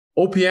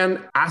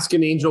OPN Ask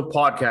an Angel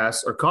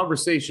podcasts are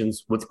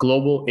conversations with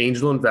global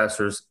angel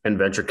investors and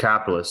venture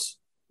capitalists.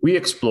 We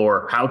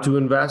explore how to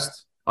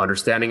invest,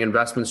 understanding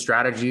investment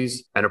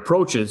strategies, and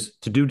approaches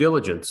to due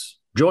diligence.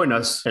 Join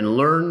us and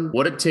learn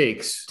what it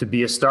takes to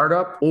be a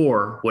startup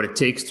or what it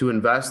takes to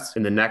invest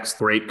in the next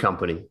great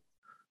company.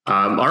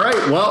 All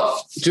right.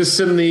 Well, just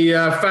in the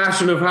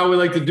fashion of how we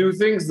like to do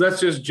things,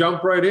 let's just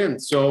jump right in.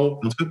 So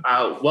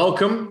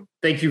welcome.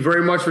 Thank you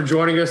very much for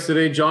joining us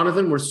today,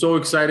 Jonathan. We're so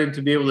excited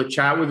to be able to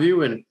chat with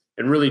you and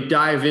really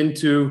dive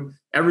into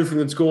everything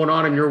that's going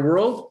on in your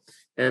world.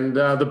 And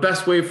the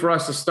best way for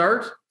us to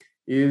start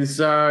is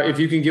if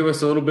you can give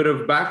us a little bit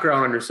of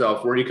background on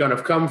yourself, where you kind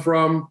of come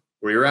from,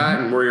 where you're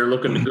at, and where you're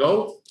looking to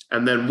go.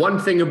 And then one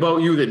thing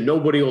about you that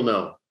nobody will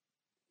know.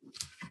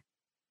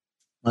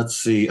 Let's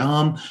see.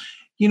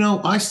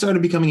 I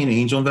started becoming an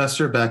angel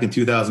investor back in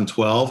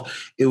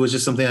 2012. It was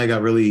just something I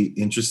got really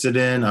interested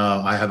in.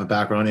 I have a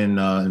background in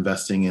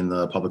investing in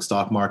the public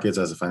stock markets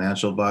as a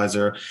financial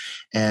advisor.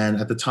 And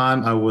at the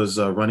time, I was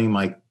running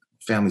my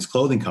family's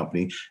clothing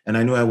company, and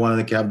I knew I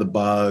wanted to have the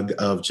bug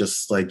of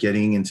just like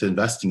getting into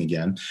investing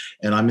again.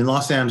 And I'm in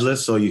Los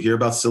Angeles, so you hear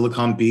about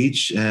Silicon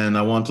Beach, and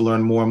I wanted to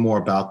learn more and more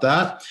about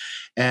that.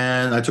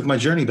 And I took my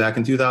journey back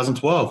in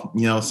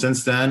 2012.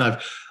 Since then,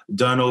 I've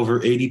done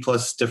over 80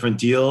 plus different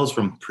deals,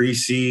 from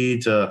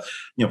pre-seed to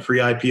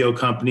pre-IPO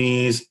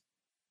companies.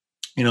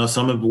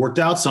 Some have worked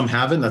out, some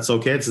haven't. That's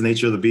okay. It's the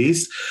nature of the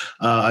beast.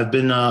 I've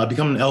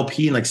become an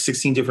LP in like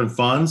 16 different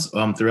funds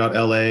throughout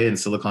LA and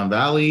Silicon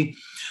Valley.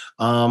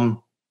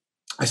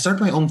 I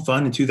started my own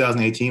fund in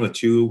 2018 with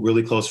two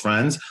really close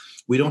friends.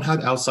 We don't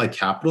have outside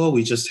capital.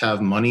 We just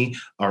have money,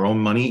 our own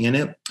money in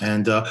it.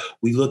 And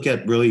we look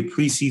at really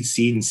pre-seed,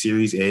 seed, and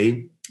Series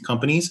A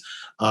companies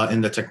in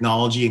the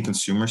technology and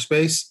consumer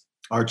space.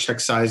 Our check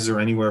sizes are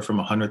anywhere from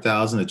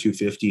 100,000 to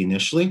 250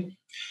 initially.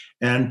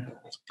 And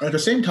at the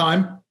same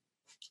time,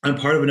 I'm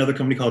part of another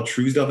company called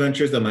Truesdale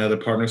Ventures that my other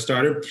partner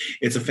started.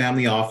 It's a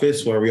family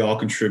office where we all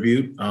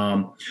contribute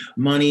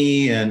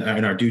money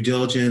and our due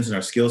diligence and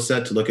our skill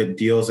set to look at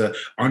deals that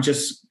aren't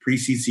just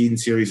pre-seed, seed, and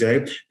Series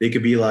A. They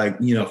could be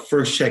like,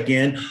 first check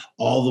in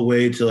all the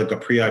way to like a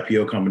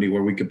pre-IPO company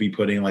where we could be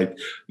putting like,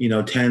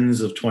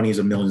 tens of 20s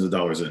of millions of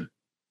dollars in.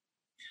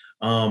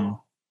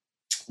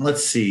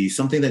 Let's see,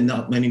 something that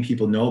not many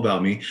people know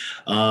about me.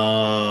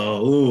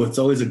 It's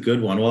always a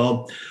good one.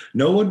 Well,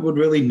 no one would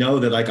really know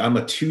that like I'm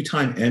a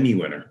 2-time Emmy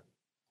winner.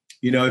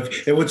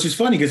 Which is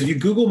funny because if you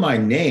Google my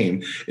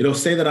name, it'll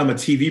say that I'm a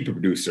TV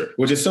producer,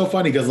 which is so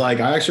funny because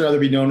like I actually rather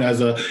be known as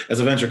a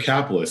venture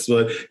capitalist,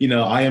 but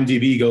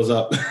IMDb goes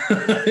up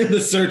in the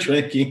search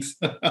rankings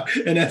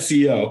and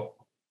SEO.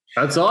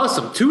 That's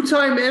awesome.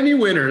 2-time Emmy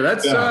winner.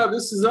 This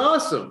is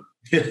awesome.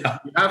 Yeah.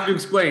 You have to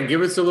explain.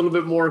 Give us a little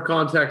bit more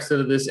context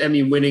to this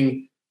Emmy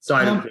winning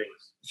side of things.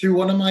 Through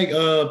one of my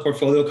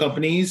portfolio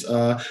companies,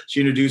 she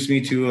introduced me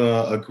to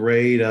a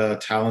great,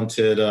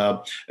 talented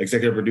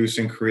executive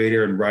producer,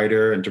 creator, and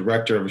writer and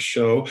director of a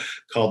show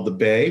called The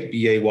Bay,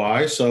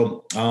 BAY.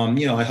 So,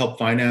 I helped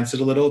finance it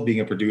a little, being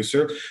a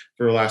producer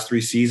for the last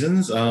 3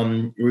 seasons. So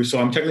I'm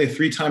technically a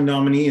 3-time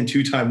nominee and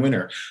 2-time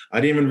winner.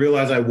 I didn't even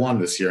realize I won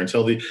this year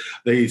until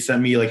they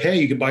sent me like, hey,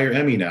 you can buy your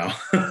Emmy now.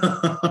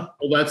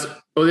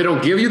 They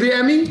don't give you the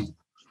Emmy?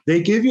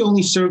 They give you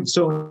only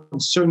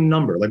certain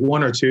number, like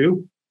 1 or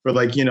 2. For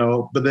like,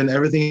 but then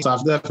everything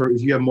after that, for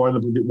if you have more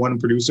than one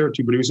producer,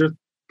 2 producers,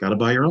 got to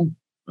buy your own.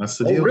 That's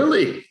the deal. Oh,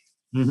 really?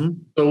 Mm-hmm.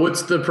 So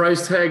what's the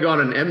price tag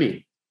on an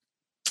Emmy?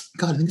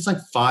 God, I think it's like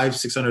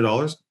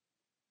 $500-$600.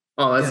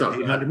 Oh, that's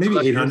not 800, maybe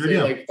 800.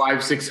 Yeah, like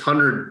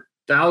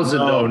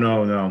 $500,000-$600,000.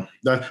 No.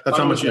 That's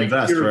how much you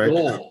invest, right?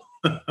 Gold.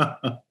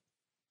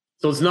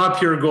 So it's not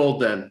pure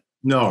gold then.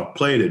 No,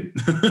 plated.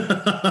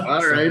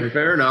 All right,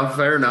 fair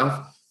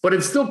enough. But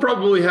it still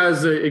probably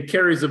it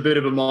carries a bit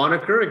of a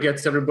moniker. It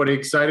gets everybody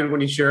excited when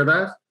you share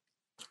that.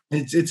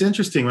 It's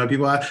interesting, right?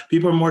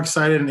 People are more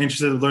excited and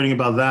interested in learning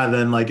about that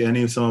than like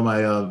any of some of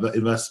my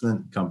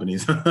investment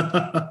companies.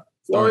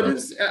 Well, it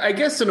is. I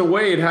guess in a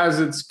way, it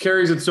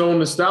carries its own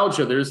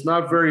nostalgia. There's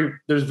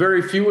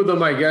very few of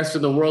them, I guess,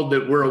 in the world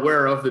that we're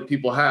aware of that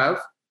people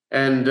have.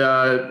 And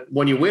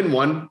when you win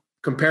one,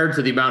 compared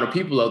to the amount of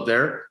people out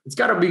there, it's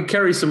got to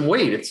carry some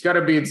weight. It's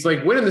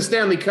like winning the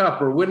Stanley Cup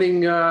or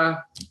winning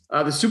the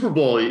Super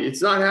Bowl.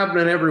 It's not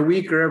happening every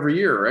week or every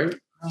year, right?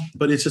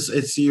 But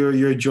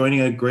you're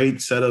joining a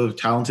great set of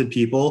talented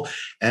people,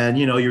 and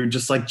you're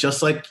just like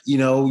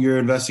you're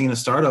investing in a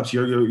startups.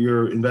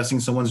 You're investing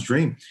in someone's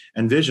dream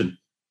and vision,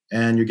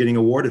 and you're getting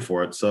awarded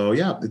for it. So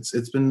yeah,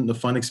 it's been a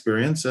fun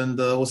experience, and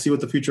we'll see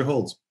what the future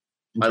holds.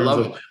 I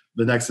love it.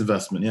 The next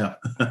investment. Yeah.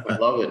 I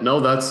love it. No,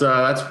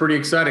 that's pretty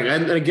exciting.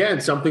 And again,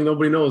 something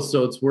nobody knows.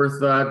 So it's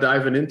worth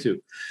diving into.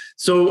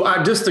 So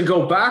just to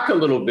go back a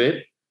little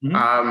bit,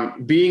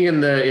 being in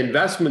the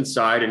investment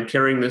side and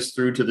carrying this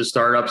through to the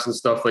startups and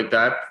stuff like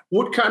that,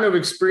 what kind of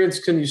experience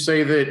can you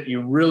say that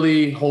you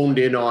really honed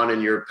in on in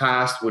your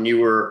past when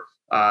you were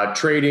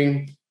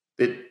trading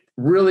that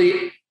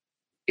really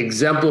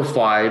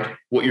exemplified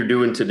what you're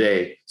doing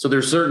today? So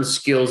there's certain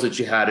skills that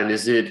you had, and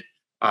is it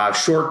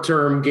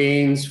short-term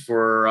gains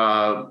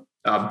for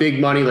big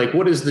money? Like,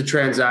 what is the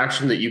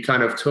transaction that you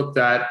kind of took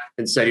that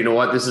and said, you know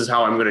what, this is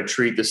how I'm going to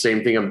treat the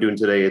same thing I'm doing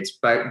today? It's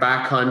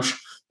back hunch.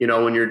 You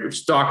know, when you're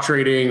stock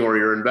trading or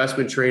you're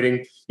investment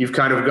trading, you've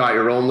kind of got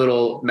your own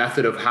little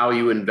method of how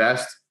you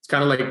invest. It's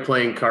kind of like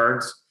playing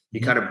cards. You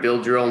kind of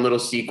build your own little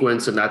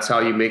sequence, and that's how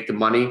you make the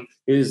money.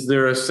 Is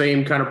there a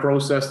same kind of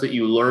process that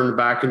you learned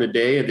back in the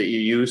day that you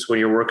use when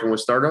you're working with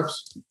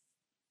startups?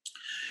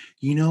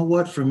 You know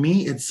what? For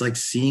me, it's like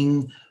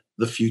seeing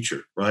the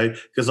future, right?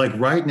 Because like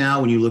right now,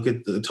 when you look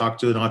at talk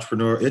to an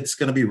entrepreneur, it's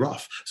going to be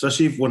rough,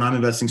 especially when I'm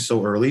investing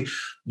so early.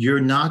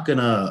 You're not going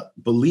to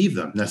believe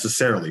them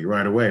necessarily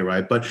right away,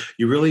 right? But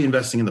you're really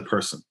investing in the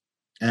person.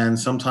 And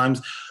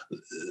sometimes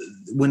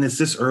when it's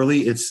this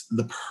early, it's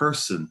the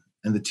person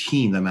and the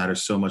team that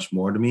matters so much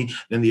more to me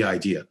than the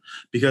idea,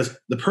 because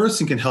the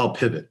person can help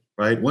pivot.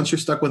 Right? Once you're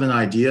stuck with an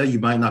idea, you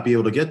might not be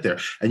able to get there,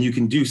 and you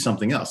can do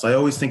something else. I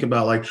always think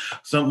about like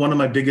one of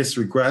my biggest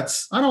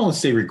regrets. I don't want to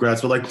say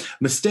regrets, but like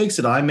mistakes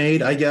that I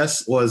made, I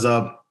guess, was,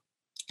 I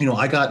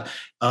got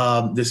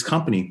this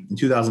company in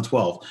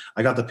 2012.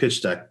 I got the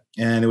pitch deck,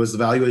 and it was the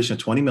valuation of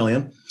 20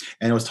 million.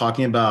 And it was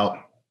talking about,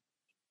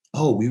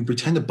 we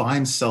pretend to buy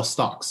and sell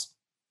stocks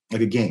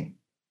like a game.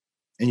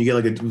 And you get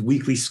like a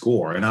weekly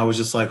score. And I was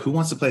just like, who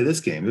wants to play this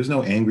game? There's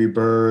no Angry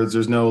Birds.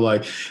 There's no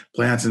like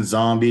Plants and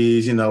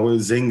Zombies,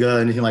 Zynga,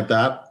 anything like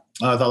that.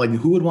 I thought like,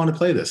 who would want to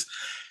play this?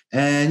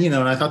 And, and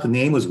I thought the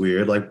name was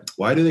weird. Like,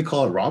 why do they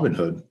call it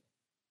Robinhood?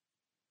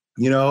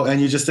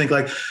 And you just think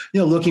like,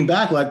 looking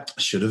back, like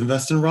I should have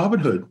invested in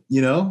Robinhood,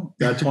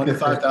 that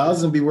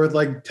 25,000 would be worth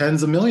like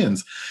tens of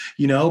millions,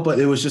 but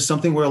it was just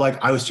something where like,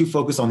 I was too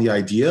focused on the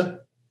idea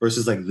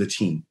versus like the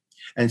team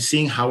and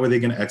seeing how are they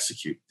going to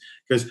execute.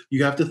 Because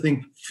you have to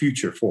think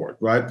future forward,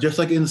 right? Just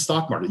like in the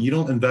stock market, you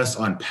don't invest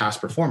on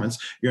past performance.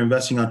 You're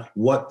investing on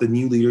what the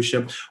new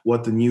leadership,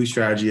 what the new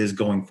strategy is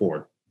going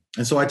forward.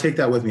 And so I take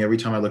that with me every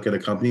time I look at a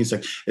company. It's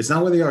like, it's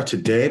not where they are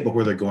today, but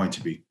where they're going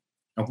to be.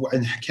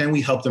 And can we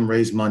help them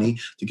raise money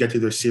to get to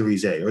their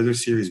Series A or their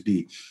Series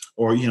B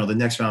or, the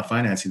next round of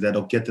financing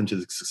that'll get them to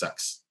the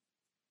success?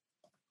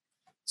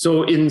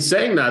 So in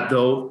saying that,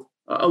 though,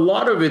 a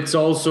lot of it's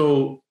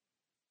also,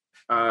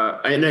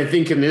 and I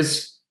think in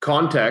this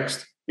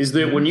context, is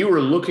that when you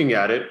were looking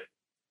at it,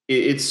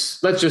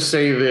 it's, let's just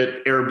say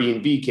that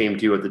Airbnb came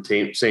to you at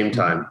the same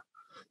time.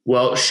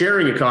 Well,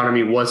 sharing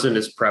economy wasn't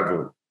as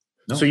prevalent.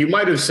 No. So you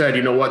might have said,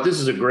 you know what,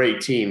 this is a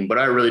great team, but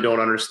I really don't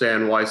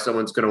understand why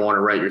someone's going to want to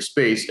rent your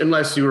space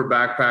unless you were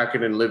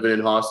backpacking and living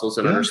in hostels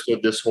and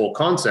understood this whole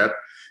concept.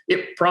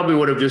 It probably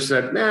would have just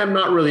said, I'm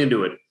not really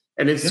into it.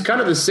 And it's kind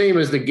of the same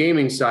as the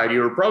gaming side. You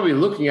were probably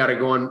looking at it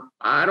going,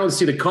 I don't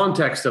see the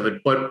context of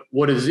it. But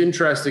what is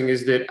interesting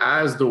is that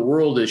as the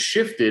world has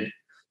shifted,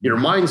 your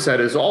mindset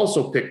has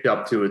also picked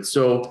up to it.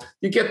 So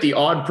you get the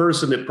odd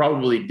person that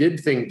probably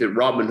did think that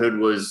Robinhood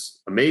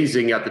was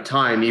amazing at the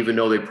time, even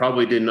though they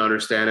probably didn't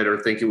understand it or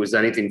think it was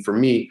anything for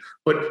me.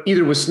 But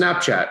either with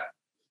Snapchat,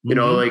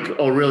 like,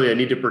 oh, really, I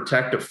need to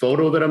protect a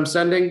photo that I'm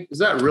sending. Is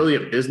that really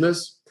a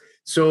business?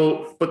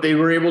 So, but they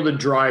were able to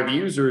drive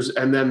users,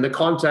 and then the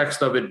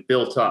context of it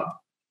built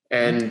up.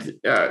 And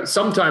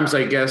sometimes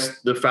I guess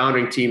the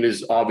founding team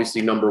is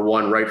obviously number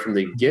one right from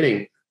the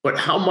beginning. But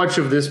how much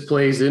of this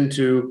plays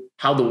into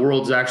how the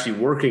world's actually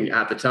working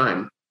at the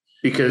time?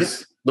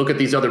 Because look at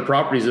these other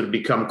properties that have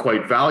become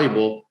quite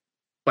valuable.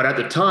 But at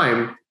the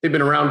time, they've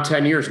been around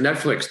 10 years,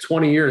 Netflix,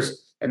 20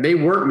 years, and they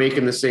weren't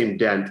making the same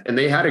dent, and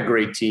they had a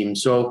great team.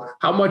 So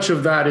how much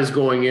of that is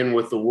going in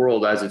with the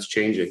world as it's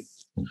changing?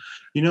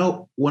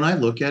 When I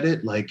look at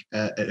it, like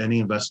at any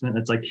investment,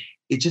 it's like,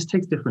 it just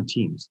takes different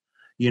teams,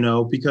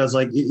 because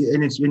like,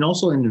 and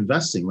also in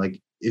investing,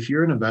 like, if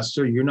you're an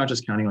investor, you're not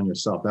just counting on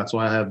yourself. That's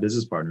why I have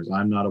business partners.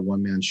 I'm not a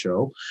one-man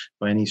show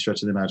by any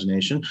stretch of the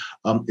imagination.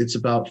 It's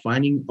about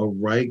finding a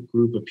right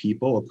group of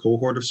people, a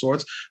cohort of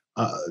sorts,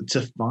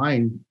 to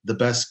find the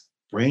best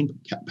brain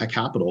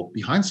capital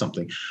behind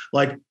something.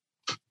 Like,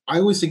 I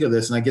always think of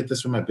this, and I get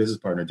this from my business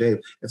partner, Dave.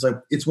 It's like,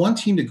 it's one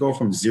team to go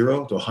from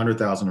 0 to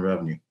 100,000 in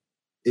revenue.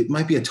 It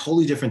might be a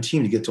totally different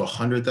team to get to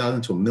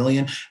 100,000 to 1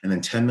 million and then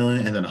 10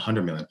 million and then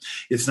 100 million.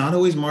 It's not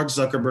always Mark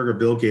Zuckerberg or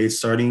Bill Gates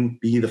starting,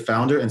 be the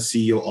founder and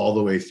CEO all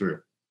the way through.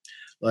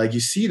 Like,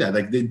 you see that,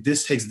 like,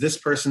 this takes this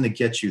person to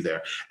get you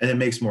there, and it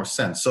makes more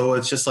sense. So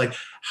it's just like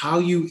how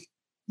you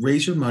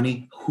raise your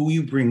money, who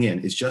you bring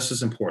in is just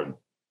as important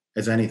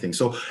as anything.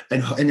 So,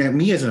 and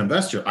me as an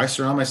investor, I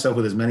surround myself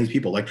with as many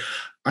people. Like,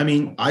 I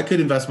mean, I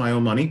could invest my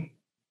own money,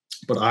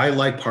 but I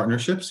like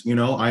partnerships.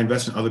 I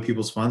invest in other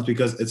people's funds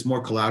because it's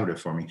more collaborative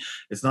for me.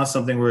 It's not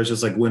something where it's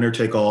just like winner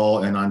take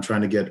all and I'm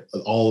trying to get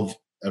all of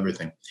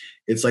everything.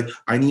 It's like,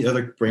 I need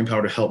other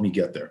brainpower to help me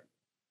get there.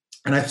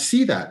 And I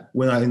see that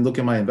when I look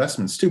at my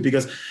investments too,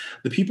 because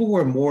the people who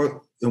are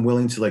more than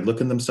willing to like look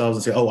at themselves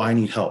and say, oh, I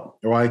need help,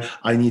 or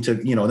I need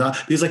to, not,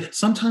 because like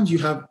sometimes you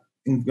have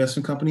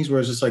investment companies where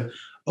it's just like,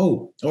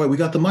 oh, all right, we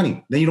got the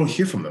money. Then you don't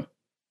hear from them.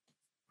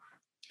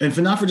 And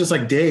not for just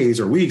like days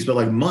or weeks, but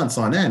like months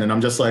on end. And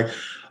I'm just like,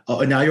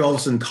 And now you're all of a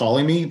sudden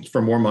calling me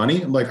for more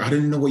money. I'm like, I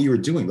didn't know what you were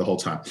doing the whole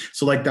time.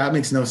 So like, that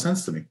makes no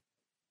sense to me.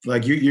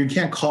 Like you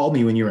can't call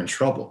me when you're in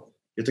trouble.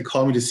 You have to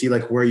call me to see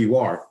like where you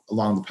are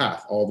along the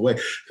path all the way.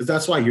 Because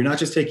that's why you're not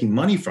just taking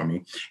money from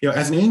me.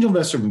 As an angel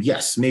investor,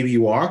 yes, maybe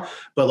you are.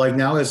 But like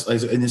now as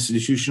an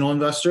institutional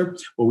investor,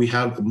 where we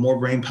have more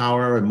brain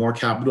power and more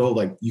capital,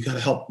 like you got to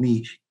help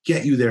me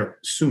get you there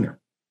sooner.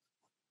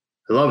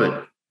 I love it.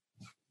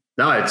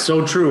 No, it's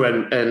so true.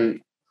 And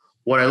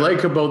what I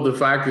like about the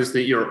fact is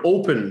that you're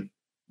open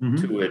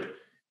to it.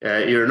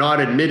 You're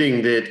not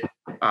admitting that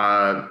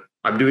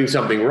I'm doing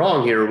something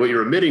wrong here. What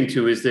you're admitting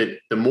to is that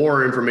the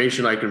more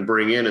information I can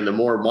bring in and the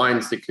more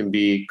minds that can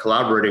be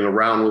collaborating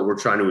around what we're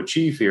trying to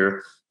achieve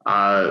here,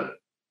 we're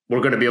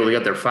going to be able to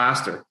get there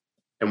faster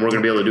and we're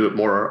going to be able to do it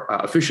more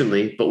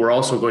efficiently, but we're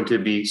also going to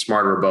be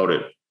smarter about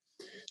it.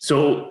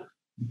 So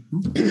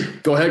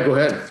go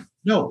ahead.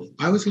 No,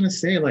 I was going to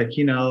say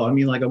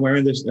I'm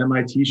wearing this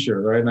MIT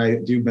shirt, right? And I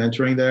do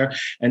mentoring there.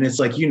 And it's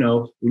like,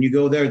 when you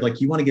go there, like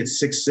you want to get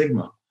 6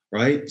 Sigma,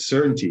 right?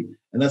 Certainty.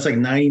 And that's like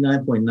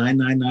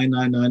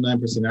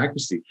 99.99999%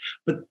 accuracy.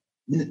 But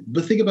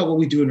think about what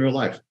we do in real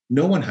life.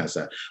 No one has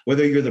that.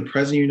 Whether you're the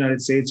president of the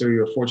United States or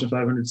you're a Fortune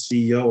 500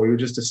 CEO, or you're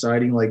just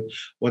deciding like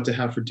what to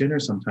have for dinner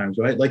sometimes,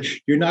 right? Like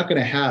you're not going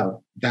to have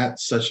that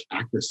such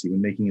accuracy when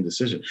making a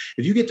decision.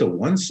 If you get to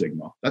 1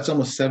 Sigma, that's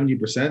almost 70%,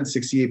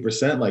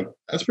 68%. Like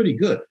that's pretty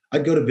good.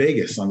 I'd go to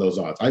Vegas on those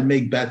odds. I'd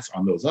make bets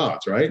on those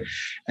odds, right?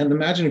 And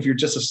imagine if you're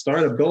just a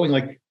startup going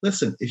like,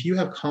 listen, if you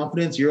have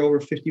confidence, you're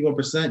over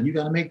 51%, you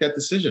got to make that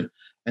decision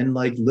and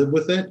like live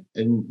with it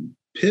and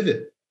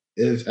pivot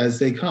as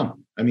they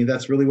come. I mean,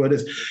 that's really what it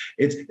is.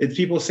 It's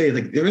people say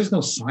like there is no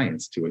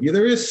science to it. Yeah,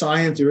 there is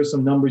science, there is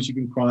some numbers you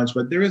can crunch,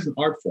 but there is an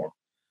art form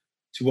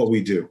to what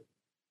we do.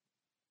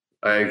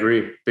 I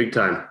agree, big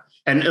time.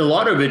 And a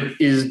lot of it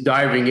is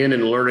diving in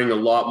and learning a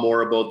lot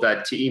more about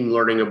that team,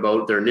 learning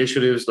about their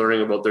initiatives,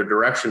 learning about their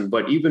direction.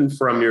 But even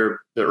from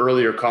the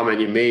earlier comment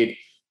you made,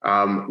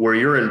 where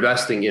you're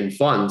investing in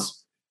funds,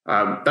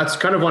 that's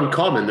kind of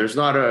uncommon. There's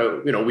not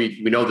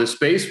we know this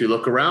space, we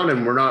look around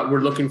and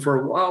we're looking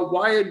for, well,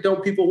 why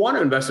don't people want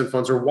to invest in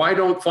funds, or why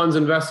don't funds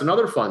invest in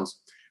other funds?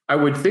 I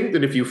would think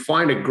that if you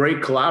find a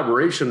great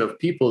collaboration of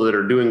people that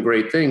are doing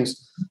great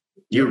things,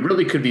 you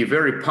really could be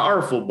very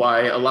powerful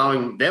by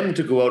allowing them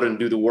to go out and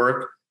do the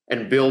work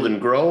and build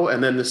and grow.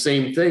 And then the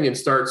same thing and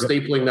start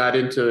stapling that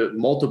into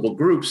multiple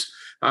groups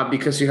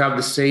because you have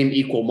the same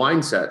equal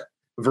mindset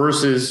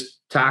versus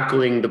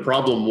tackling the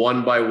problem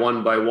one by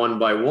one by one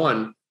by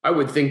one. I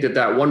would think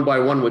that one by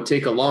one would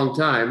take a long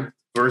time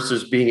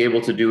versus being able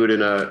to do it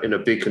in a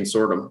big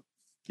consortium.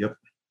 Yep.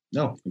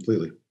 No,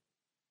 completely.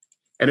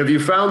 And have you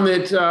found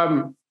that,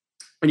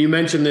 and you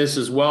mentioned this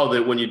as well,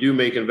 that when you do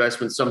make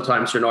investments,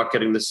 sometimes you're not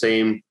getting the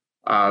same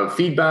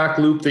feedback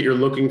loop that you're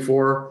looking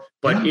for,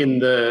 but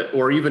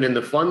even in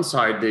the fund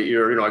side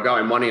that I got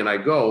my money and I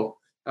go,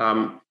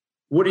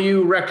 what do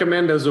you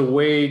recommend as a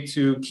way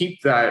to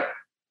keep that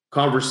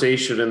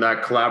conversation and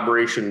that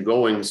collaboration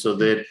going so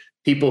that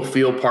people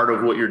feel part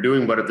of what you're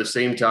doing, but at the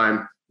same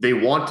time, they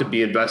want to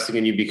be investing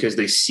in you because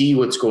they see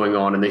what's going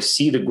on and they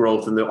see the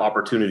growth and the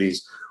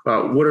opportunities?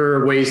 What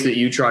are ways that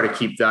you try to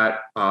keep that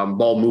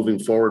ball moving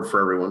forward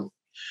for everyone?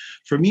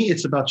 For me,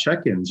 it's about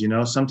check-ins.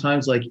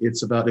 Sometimes like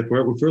it's about if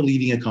we're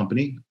leading a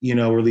company,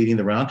 we're leading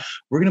the round,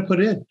 we're going to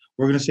put in,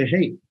 we're going to say,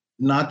 hey,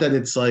 not that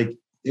it's like,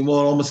 it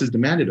almost is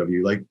demanded of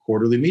you, like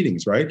quarterly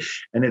meetings, right?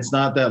 And it's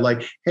not that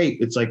like, hey,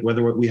 it's like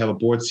whether we have a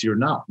board seat or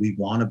not, we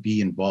want to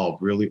be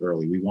involved really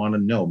early. We want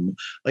to know,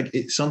 like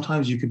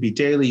sometimes you could be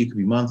daily, you could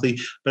be monthly,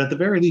 but at the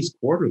very least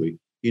quarterly,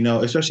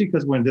 especially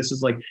because when this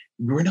is like,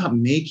 we're not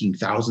making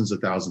thousands of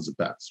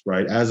bets,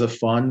 right? As a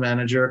fund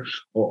manager,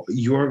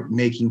 you're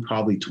making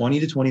probably 20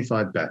 to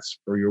 25 bets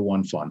for your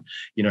one fund,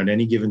 at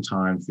any given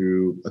time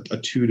through a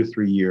 2 to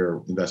 3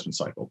 year investment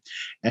cycle.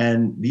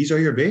 And these are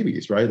your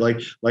babies, right? Like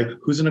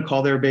who's going to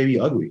call their baby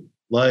ugly?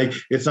 Like,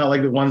 it's not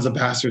like the one's a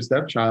bastard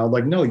stepchild.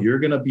 Like, no, you're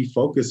going to be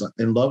focused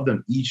and love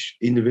them each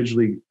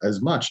individually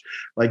as much.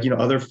 Like,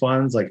 other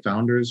funds like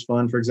Founders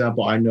Fund, for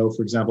example, I know,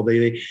 for example,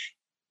 they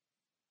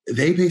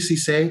basically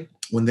say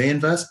when they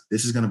invest,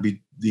 this is going to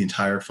be the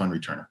entire fund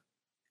returner,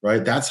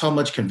 right? That's how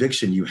much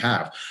conviction you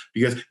have,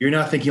 because you're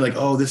not thinking like,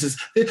 oh, this is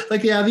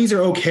like, yeah, these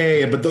are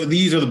okay, but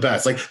these are the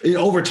best. Like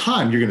over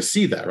time, you're going to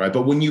see that, right?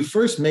 But when you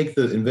first make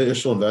the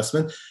initial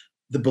investment,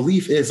 the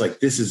belief is like,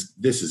 this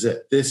is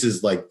it.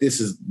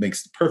 This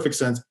makes perfect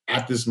sense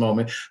at this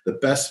moment. The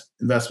best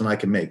investment I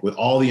can make with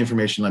all the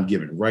information I'm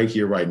given right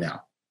here, right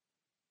now.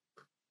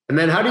 And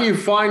then how do you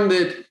find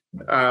that,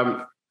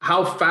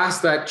 how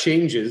fast that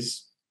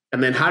changes?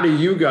 And then how do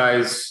you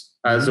guys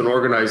as an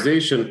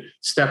organization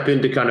step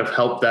in to kind of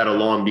help that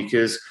along?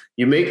 Because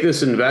you make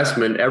this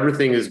investment,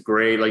 everything is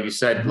great. Like you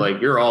said, like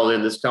you're all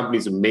in, this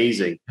company's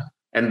amazing.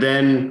 And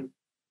then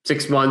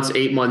 6 months,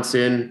 8 months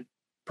in,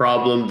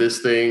 problem,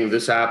 this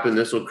happened,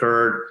 this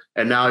occurred.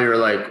 And now you're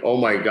like, oh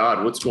my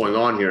God, what's going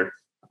on here?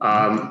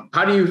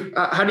 How do you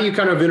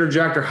kind of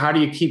interject, or how do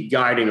you keep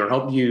guiding or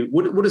help you?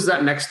 What is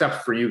that next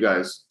step for you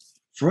guys?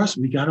 for us,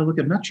 we got to look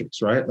at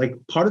metrics, right? Like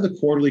part of the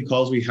quarterly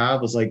calls we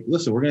have is like,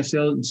 listen, we're going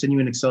to send you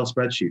an Excel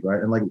spreadsheet,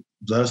 right? And like,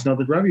 let us know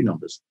the revenue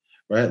numbers,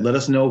 right? Let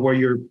us know are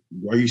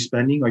you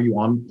spending? Are you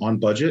on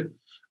budget,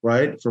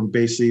 right? From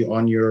basically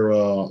on your,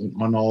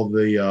 on all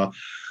the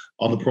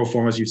pro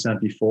formas you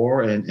sent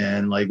before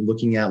and like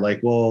looking at like,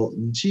 well,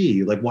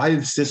 gee, like why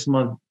is this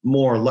month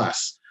more or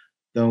less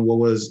than what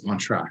was on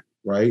track,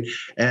 right?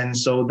 And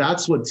so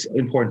that's what's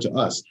important to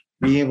us,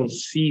 being able to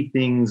see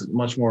things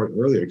much more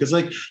earlier. Because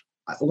like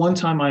one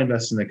time I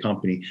invested in the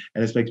company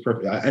and it makes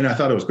perfect, and I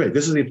thought it was great.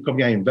 This is the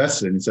company I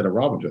invested in instead of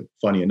Robinhood,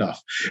 funny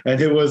enough.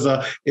 And it was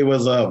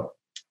a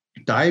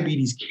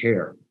diabetes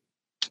care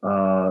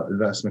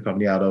investment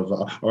company out of,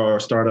 or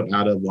a startup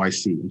out of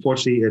YC.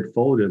 Unfortunately, it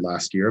folded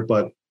last year,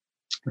 but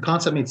the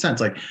concept made sense.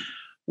 Like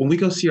when we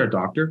go see our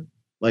doctor,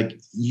 like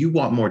you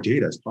want more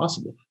data as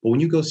possible. But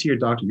when you go see your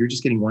doctor, you're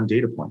just getting one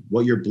data point,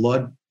 what your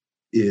blood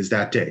is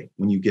that day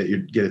when you get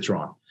it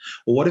drawn.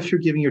 Well, what if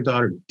you're giving your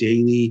daughter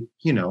daily,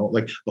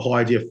 like the whole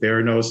idea of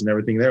Theranos and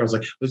everything there? I was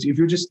like, if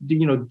you're just,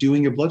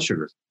 doing your blood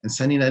sugars and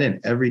sending that in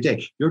every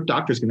day, your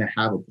doctor's going to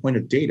have a point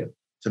of data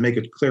to make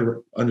a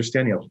clear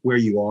understanding of where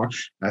you are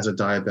as a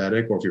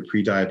diabetic or if you're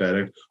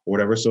pre-diabetic or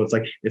whatever. So it's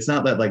like, it's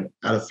not that like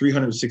out of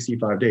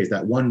 365 days,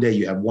 that one day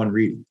you have one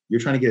reading. You're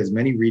trying to get as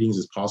many readings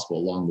as possible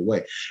along the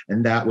way.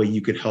 And that way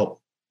you could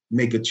help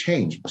make a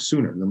change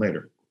sooner than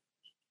later.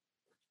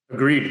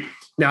 Agreed.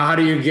 Now, how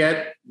do you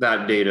get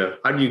that data?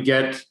 How do you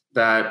get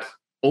that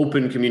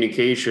open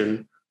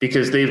communication?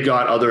 Because they've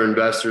got other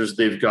investors,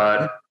 they've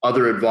got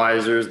other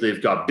advisors,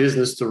 they've got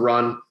business to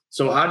run.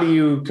 So how do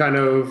you kind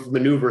of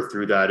maneuver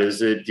through that?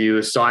 Do you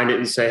assign it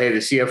and say, hey, the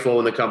CFO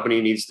in the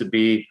company needs to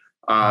be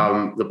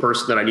the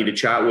person that I need to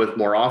chat with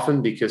more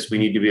often because we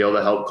need to be able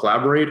to help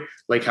collaborate?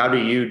 Like, how do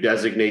you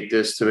designate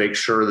this to make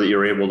sure that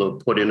you're able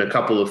to put in a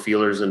couple of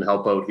feelers and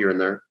help out here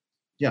and there?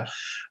 Yeah.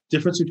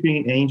 Difference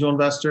between an angel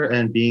investor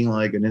and being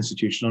like an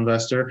institutional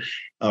investor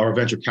or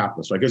venture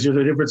capitalist, right? Because there's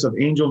a difference of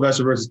angel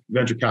investor versus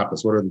venture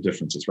capitalist. What are the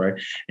differences, right?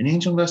 An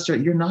angel investor,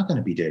 you're not going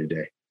to be day to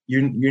day.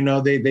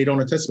 They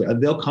don't anticipate.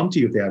 They'll come to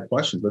you if they have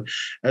questions. But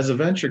as a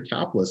venture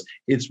capitalist,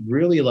 it's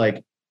really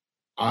like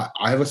I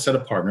have a set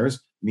of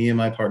partners, me and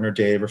my partner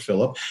Dave or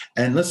Philip.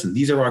 And listen,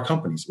 these are our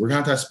companies. We're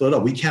going to have to split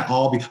up. We can't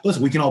all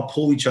we can all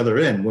pull each other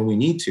in when we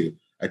need to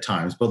at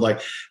times. But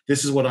like,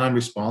 this is what I'm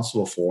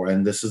responsible for.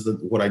 And this is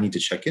what I need to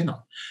check in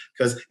on.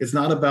 Because it's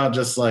not about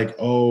just like,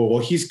 oh, well,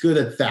 he's good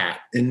at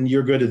that and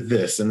you're good at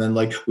this. And then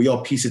like we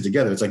all piece it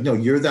together. It's like, no,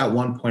 you're that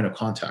one point of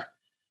contact.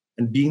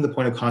 And being the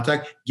point of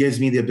contact gives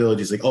me the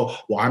ability to like, oh,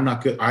 well, I'm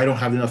not good. I don't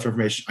have enough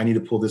information. I need to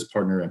pull this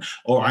partner in.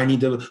 Or I need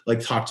to like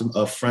talk to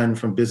a friend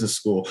from business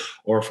school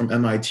or from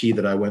MIT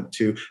that I went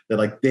to that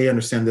like they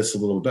understand this a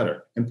little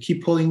better and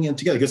keep pulling it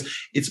together because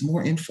it's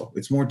more info.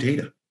 It's more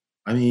data.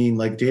 I mean,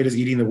 like data's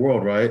eating the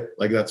world, right?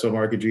 Like that's what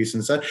Mark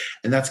Andreessen said.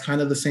 And that's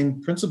kind of the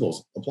same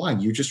principles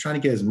applying. You're just trying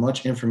to get as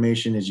much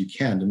information as you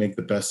can to make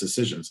the best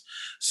decisions.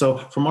 So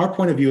from our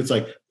point of view, it's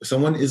like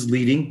someone is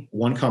leading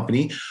one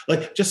company,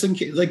 like just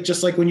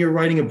like when you're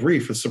writing a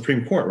brief for the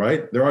Supreme Court,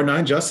 right? There are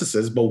 9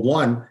 justices, but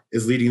one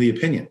is leading the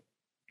opinion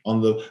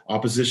on the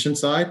opposition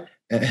side.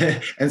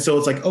 And so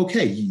it's like,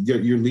 okay,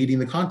 you're leading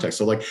the context.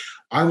 So like,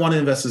 I want to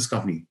invest in this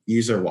company,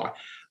 X or Y.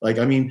 Like,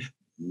 I mean,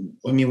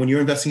 when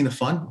you're investing in a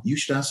fund, you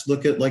should also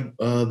look at like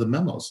the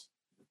memos,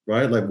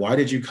 right? Like, why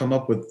did you come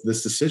up with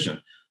this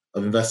decision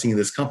of investing in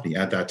this company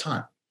at that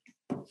time?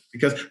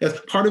 Because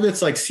part of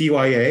it's like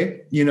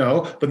CYA,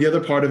 but the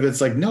other part of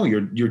it's like, no,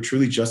 you're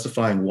truly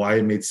justifying why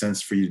it made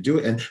sense for you to do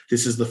it. And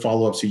this is the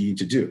follow-ups you need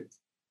to do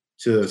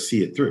to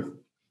see it through.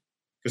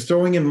 Because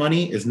throwing in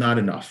money is not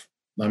enough.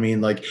 I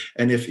mean, like,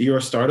 and if you're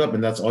a startup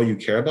and that's all you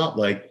care about,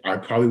 like, I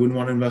probably wouldn't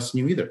want to invest in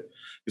you either.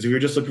 Because if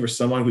you're just looking for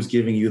someone who's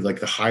giving you like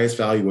the highest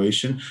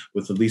valuation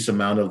with the least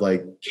amount of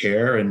like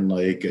care and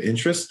like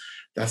interest,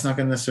 that's not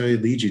going to necessarily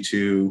lead you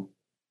to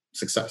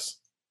success.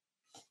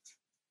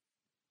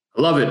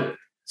 I love it.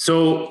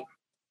 So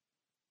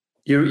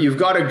you've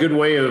got a good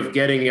way of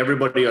getting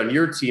everybody on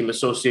your team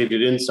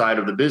associated inside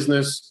of the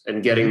business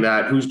and getting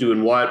that who's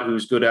doing what,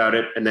 who's good at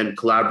it, and then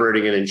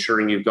collaborating and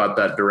ensuring you've got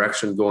that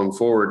direction going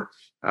forward.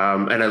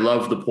 And I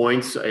love the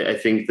points. I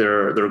think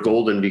they're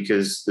golden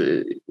because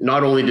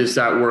not only does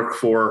that work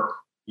for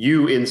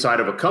you inside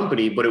of a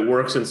company, but it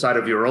works inside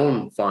of your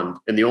own fund.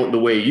 And the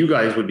way you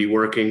guys would be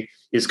working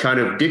is kind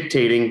of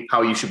dictating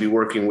how you should be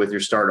working with your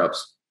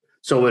startups.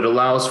 So it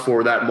allows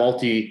for that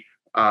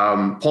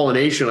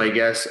pollination, I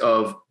guess,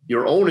 of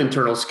your own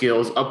internal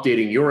skills,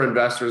 updating your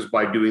investors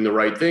by doing the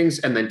right things,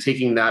 and then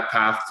taking that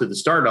path to the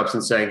startups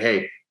and saying,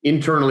 hey,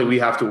 internally, we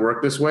have to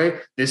work this way.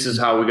 This is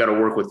how we got to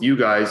work with you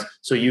guys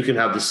so you can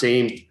have the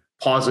same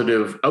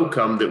positive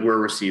outcome that we're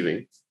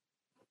receiving.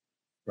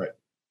 Right.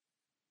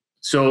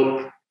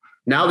 So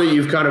now that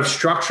you've kind of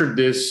structured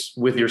this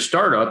with your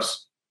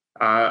startups,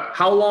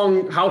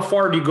 how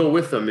far do you go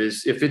with them?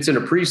 If it's in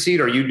a pre-seed,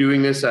 are you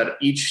doing this at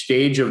each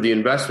stage of the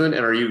investment?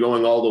 And are you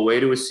going all the way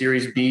to a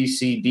series B,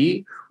 C,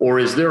 D? Or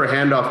is there a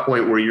handoff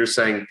point where you're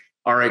saying,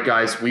 all right,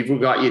 guys, we've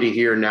got you to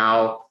here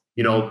now,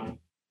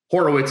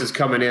 Horowitz is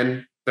coming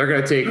in. They're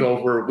going to take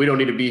over. We don't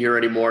need to be here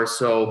anymore.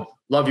 So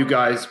love you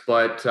guys,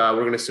 but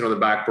we're going to sit on the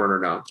back burner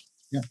now.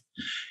 Yeah.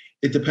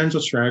 It depends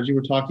what strategy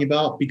we're talking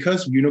about.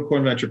 Because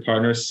Unicorn Venture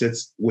Partners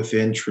sits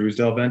within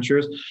Truesdale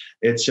Ventures,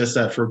 it's just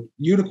that for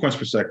Unicorn's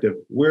perspective,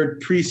 we're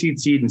pre-seed,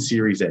 seed, and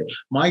Series A.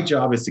 My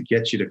job is to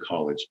get you to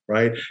college,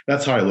 right?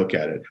 That's how I look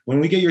at it. When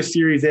we get your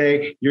Series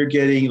A, you're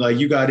getting like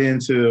you got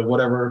into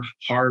whatever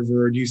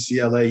Harvard,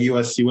 UCLA,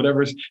 USC,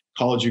 whatever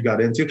college you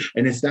got into,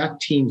 and it's that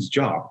team's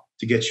job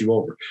to get you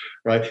over,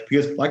 right?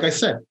 Because like I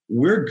said,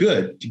 we're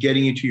good to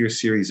getting you to your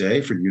Series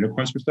A for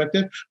Unicorn's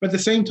perspective, but at the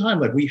same time,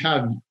 like we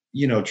have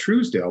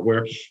Truesdale,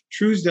 where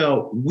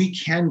Truesdale, we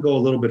can go a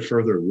little bit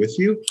further with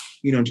you,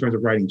 in terms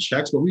of writing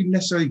checks, but we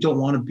necessarily don't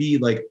want to be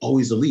like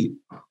always the lead.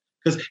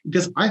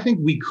 Because I think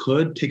we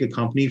could take a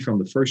company from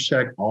the first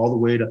check all the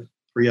way to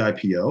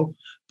pre-IPO,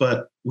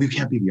 but we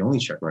can't be the only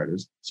check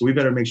writers. So we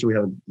better make sure we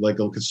have like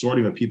a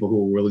consortium of people who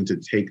are willing to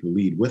take the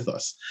lead with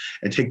us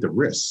and take the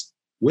risks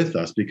with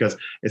us, because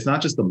it's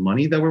not just the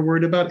money that we're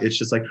worried about. It's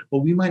just like, well,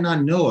 we might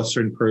not know a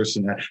certain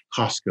person at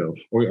Costco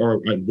or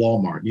at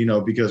Walmart,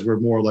 because we're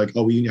more like,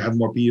 oh, we have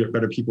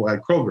better people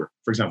at Kroger,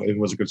 for example, if it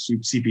was a good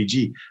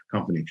CPG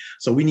company.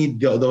 So we need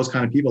those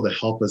kind of people to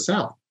help us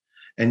out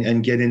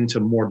and get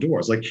into more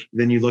doors. Like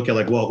then you look at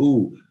like,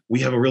 well, we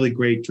have a really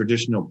great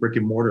traditional brick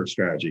and mortar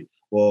strategy.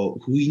 Well,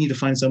 we need to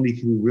find somebody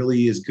who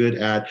really is good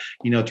at,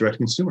 direct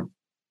consumer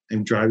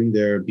and driving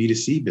their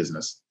B2C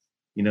business.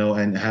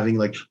 And having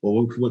like,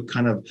 well, what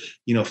kind of,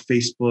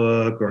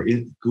 Facebook or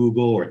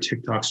Google or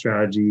TikTok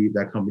strategy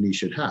that company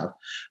should have.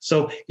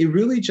 So it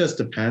really just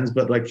depends.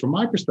 But like, from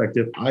my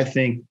perspective, I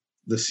think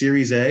the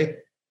Series A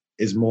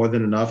is more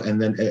than enough. And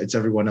then it's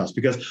everyone else,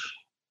 because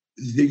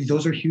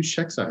those are huge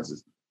check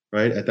sizes,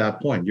 right? At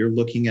that point, you're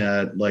looking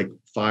at like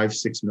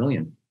 5-6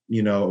 million,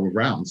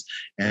 rounds,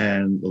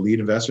 and the lead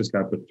investors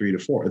got to put 3 to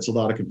 4. It's a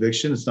lot of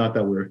conviction. It's not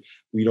that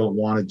we don't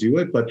want to do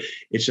it, but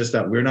it's just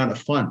that we're not a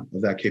fund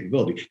of that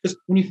capability. Because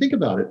when you think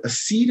about it, a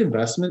seed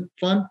investment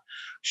fund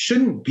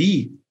shouldn't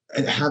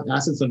have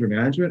assets under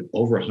management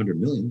over 100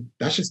 million.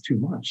 That's just too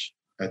much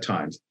at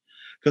times.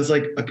 Because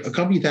like a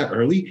company that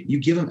early, you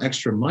give them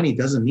extra money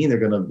doesn't mean they're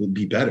going to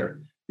be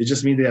better. It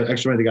just means they have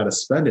extra money, they got to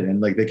spend it, and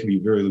like they can be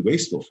very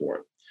wasteful for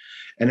it.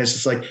 And it's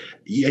just like,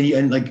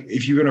 and like,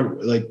 if you're going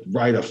to like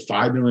write a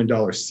 $5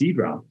 million seed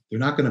round, they're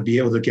not going to be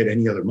able to get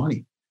any other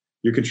money.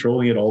 You're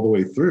controlling it all the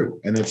way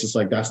through. And it's just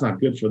like, that's not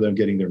good for them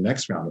getting their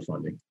next round of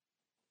funding.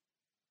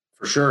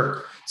 For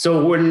sure.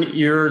 So when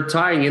you're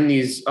tying in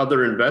these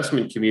other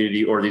investment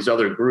community or these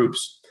other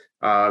groups,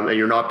 and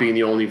you're not being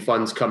the only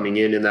funds coming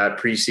in that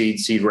pre-seed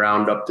seed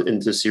round up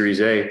into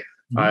Series A,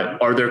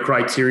 are there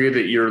criteria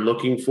that you're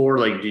looking for?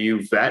 Like, do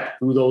you vet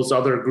who those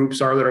other groups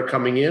are that are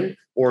coming in,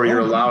 or you're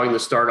allowing the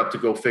startup to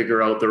go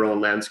figure out their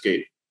own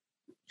landscape?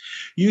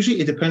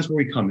 Usually it depends where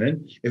we come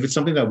in. If it's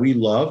something that we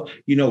love,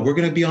 we're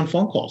going to be on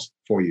phone calls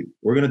for you.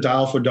 We're going to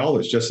dial for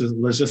dollars just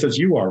as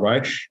you are,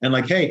 right? And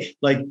like, hey,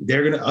 like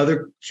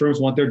other firms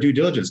want their due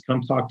diligence.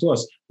 Come talk to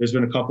us. There's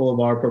been a couple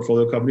of our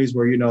portfolio companies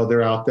where,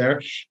 they're out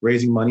there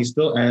raising money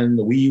still, and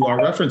we are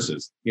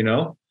references,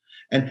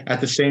 And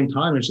at the same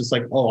time, it's just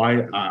like, oh,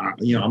 I'm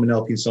an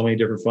LP in so many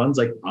different funds.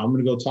 Like, I'm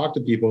going to go talk to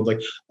people like,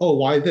 oh,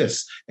 why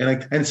this?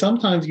 And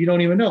sometimes you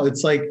don't even know.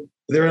 It's like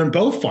they're in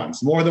both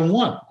funds, more than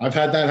one. I've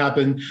had that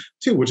happen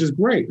too, which is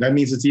great. That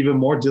means it's even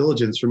more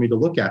diligence for me to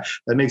look at.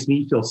 That makes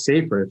me feel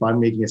safer if I'm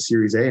making a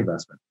Series A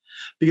investment.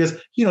 Because,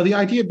 the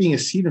idea of being a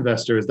seed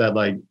investor is that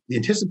like the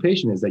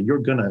anticipation is that you're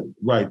going to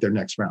write their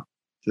next round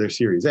to their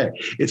Series A.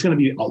 It's going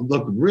to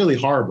look really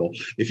horrible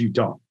if you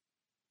don't.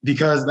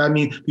 Because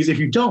if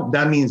you don't,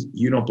 that means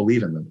you don't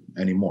believe in them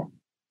anymore.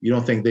 You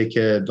don't think they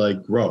could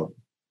like grow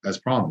as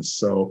promised.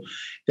 So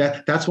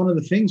that's one of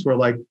the things where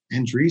like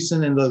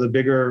Andreessen and the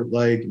bigger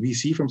like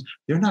VC firms,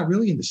 they're not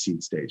really in the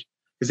seed stage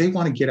because they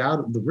want to get out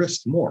of the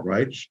risk more,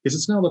 right? Because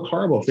it's going to look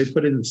horrible if they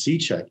put it in the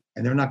seed check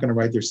and they're not going to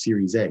write their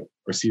Series A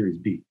or Series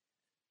B.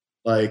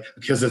 Like,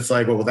 because it's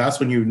like, well, that's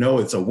when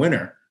it's a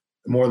winner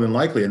more than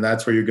likely. And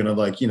that's where you're going to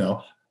like,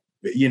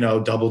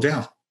 double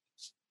down.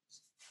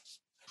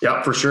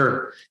 Yeah, for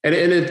sure. And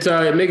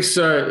it makes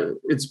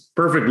it's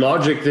perfect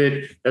logic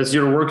that as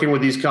you're working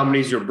with these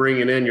companies, you're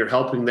you're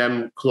helping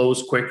them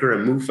close quicker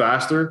and move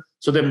faster,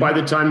 so that by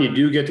the time you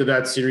do get to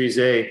that Series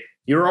A,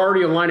 you're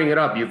already aligning it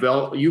up.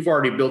 You've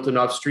already built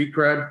enough street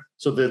cred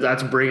so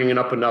that's bringing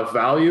up enough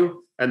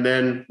value. And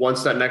then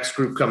once that next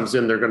group comes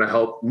in, they're going to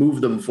help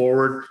move them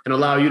forward and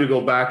allow you to go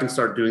back and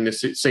start doing the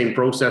same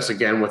process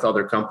again with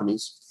other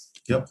companies.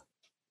 Yep,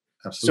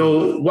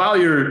 absolutely. So while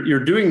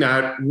you're doing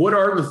that, what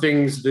are the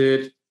things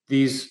that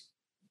these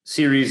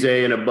Series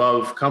A and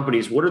above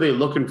companies, what are they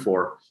looking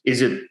for?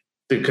 Is it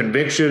the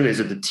conviction? Is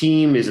it the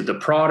team? Is it the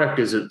product?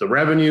 Is it the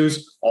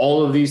revenues?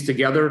 All of these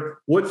together,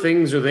 what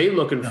things are they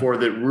looking for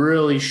that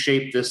really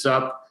shape this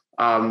up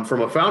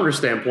from a founder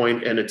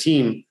standpoint and a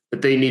team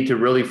that they need to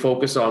really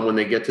focus on when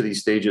they get to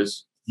these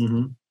stages?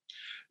 Mm-hmm.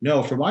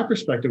 No, from my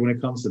perspective, when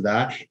it comes to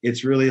that,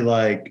 it's really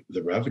like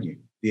the revenue,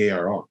 the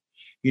ARR.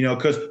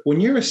 Because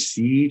when you're a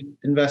seed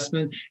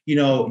investment,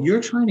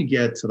 you're trying to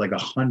get to like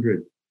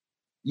 100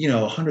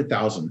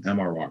 100,000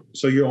 MRR.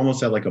 So you're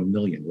almost at like 1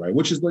 million, right?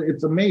 Which is,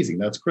 it's amazing.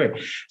 That's great.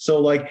 So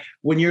like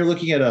when you're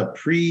looking at a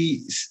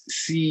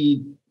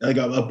pre-seed, like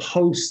a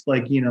post,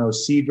 like,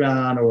 seed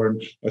round or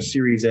a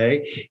series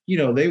A,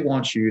 they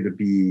want you to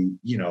be,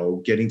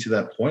 getting to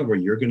that point where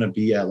you're going to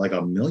be at like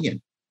 1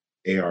 million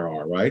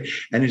ARR, right?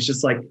 And it's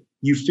just like,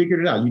 you figured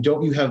it out.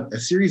 You have a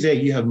series A,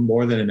 you have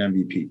more than an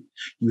MVP.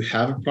 You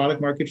have a product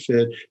market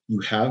fit,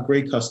 you have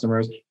great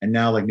customers. And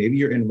now like maybe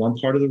you're in one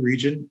part of the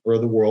region or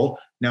the world.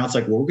 Now it's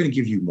like, well, we're going to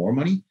give you more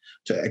money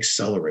to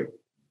accelerate.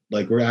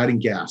 Like we're adding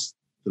gas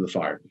to the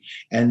fire.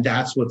 And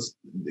that's what's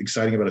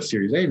exciting about a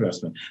series A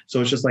investment.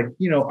 So it's just like,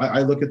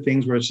 I look at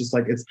things where it's just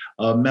like, it's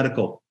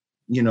medical,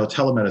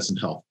 telemedicine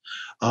health.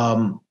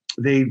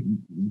 They've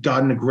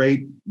gotten a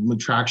great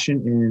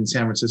traction in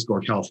San Francisco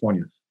or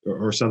California.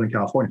 Or Southern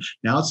California.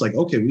 Now it's like,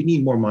 okay, we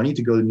need more money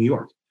to go to New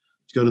York,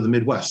 to go to the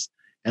Midwest.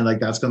 And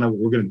like,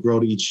 we're going to grow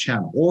to each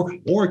channel.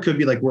 Or it could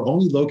be like, we're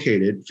only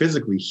located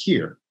physically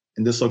here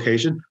in this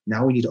location.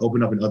 Now we need to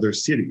open up in other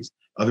cities,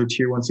 other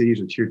tier 1 cities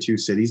or tier 2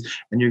 cities.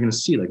 And you're going to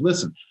see like,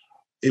 listen,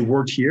 it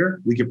worked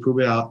here. We can prove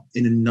it out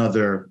in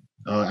another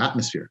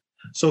atmosphere.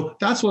 So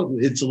that's what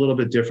it's a little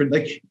bit different.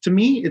 Like to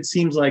me, it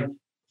seems like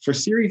for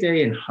Series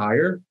A and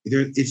higher,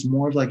 it's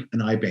more of like an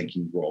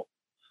iBanking role,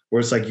 where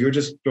it's like you're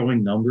just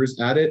throwing numbers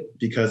at it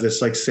because it's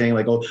like saying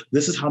like, oh,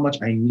 this is how much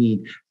I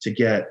need to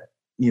get,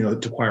 to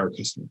acquire a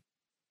customer.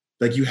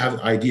 Like you have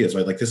ideas,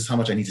 right? Like this is how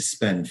much I need to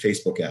spend in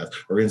Facebook ads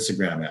or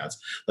Instagram ads.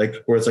 Like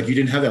where it's like you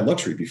didn't have that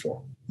luxury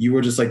before. You were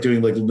just like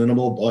doing like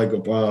minimal,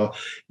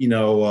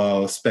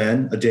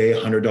 spend a day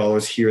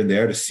 $100 here and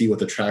there to see what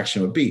the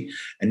traction would be.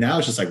 And now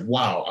it's just like,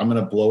 wow, I'm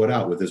going to blow it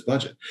out with this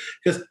budget.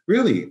 Because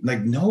really,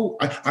 like no,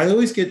 I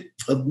always think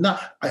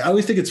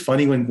it's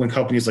funny when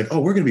companies like, oh,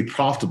 we're going to be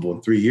profitable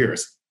in 3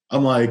 years.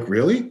 I'm like,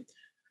 really?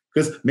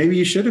 Because maybe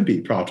you shouldn't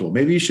be profitable.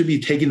 Maybe you should be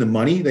taking the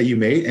money that you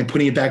made and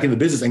putting it back in the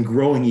business and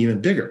growing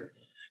even bigger.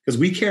 Because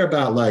we care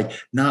about like,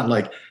 not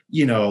like,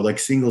 like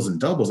singles and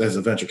doubles as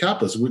a venture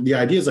capitalist. The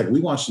idea is like,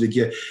 we want you to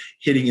get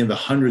hitting in the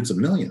hundreds of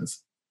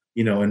millions,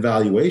 in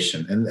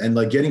valuation. And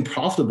like getting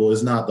profitable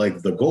is not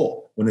like the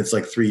goal when it's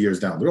like 3 years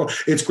down the road.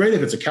 It's great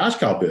if it's a cash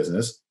cow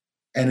business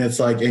and it's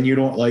like, and you're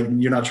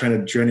not trying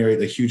to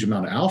generate a huge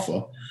amount of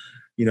alpha.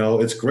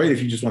 It's great if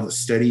you just want a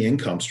steady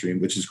income stream,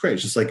 which is great.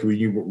 It's just like when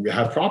you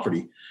have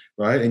property,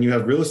 right? And you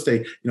have real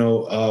estate,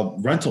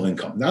 rental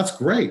income. That's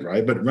great,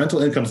 right? But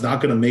rental income is not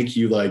going to make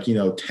you like,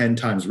 10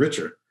 times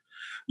richer.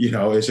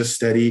 It's just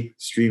steady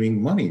streaming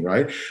money,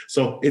 right?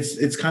 So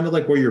it's kind of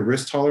like where your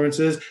risk tolerance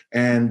is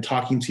and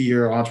talking to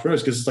your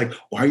entrepreneurs, because it's like,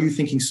 why are you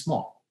thinking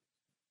small,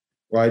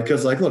 right?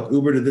 Because like, look,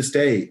 Uber to this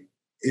day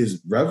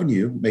is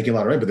revenue, making a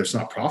lot of money, but it's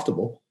not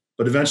profitable.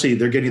 But eventually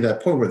they're getting to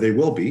that point where they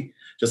will be,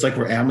 just like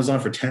where Amazon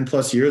for 10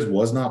 plus years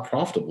was not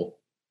profitable.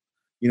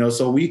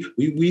 So we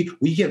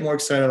get more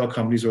excited about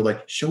companies who are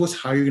like, show us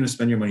how you're going to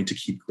spend your money to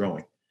keep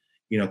growing.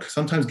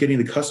 Sometimes getting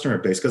the customer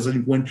base, because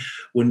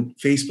when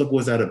Facebook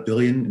was at $1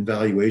 billion in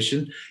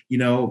valuation,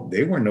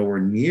 they were nowhere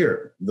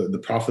near the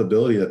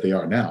profitability that they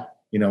are now.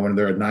 When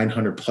they're at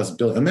 900 plus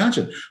billion.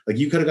 Imagine, like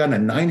you could have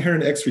gotten a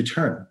 900x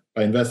return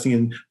by investing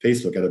in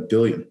Facebook at $1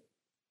 billion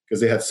because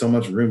they had so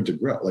much room to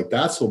grow. Like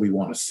that's what we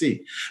want to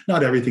see.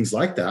 Not everything's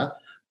like that.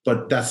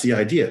 But that's the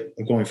idea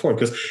of going forward.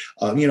 Because,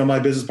 my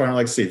business partner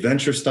likes to say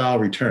venture style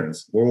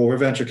returns. We're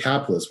venture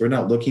capitalists. We're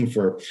not looking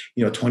for,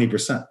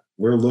 20%.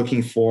 We're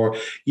looking for,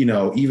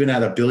 even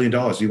at $1 billion,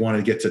 we want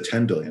to get to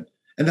 10 billion.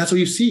 And that's what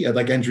you see at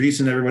like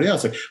Andreessen and everybody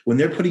else. Like when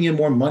they're putting in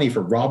more money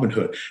for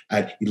Robinhood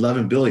at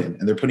 11 billion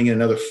and they're putting in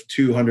another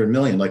 200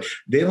 million, like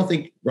they don't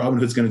think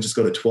Robinhood's going to just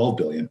go to 12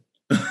 billion.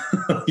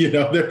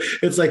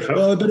 It's like,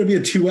 well, it better be a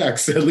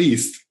 2x at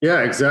least.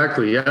 Yeah,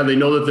 exactly. Yeah, they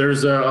know that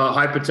there's a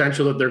high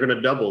potential that they're going to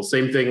double.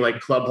 Same thing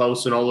like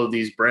Clubhouse and all of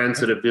these brands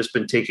that have just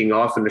been taking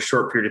off in a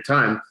short period of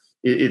time.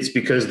 It's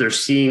because they're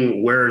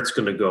seeing where it's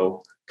going to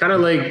go. Kind of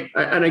like,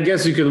 and I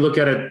guess you could look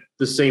at it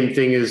the same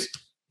thing as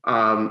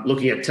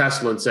looking at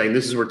Tesla and saying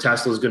this is where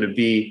Tesla is going to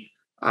be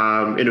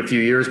in a few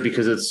years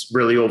because it's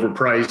really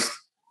overpriced,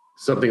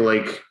 something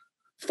like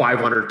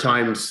 500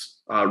 times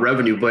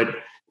revenue. But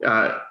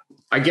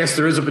I guess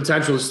there is a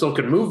potential it still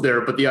could move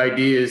there, but the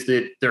idea is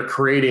that they're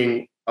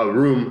creating a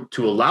room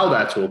to allow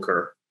that to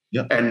occur.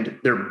 Yep. And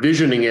they're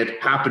visioning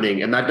it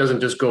happening. And that doesn't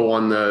just go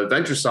on the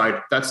venture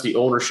side. That's the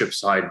ownership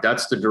side.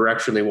 That's the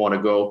direction they want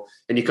to go.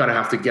 And you kind of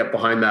have to get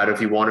behind that if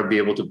you want to be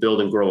able to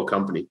build and grow a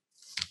company.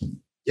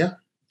 Yeah,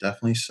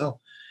 definitely so.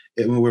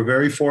 We're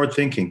very forward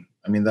thinking.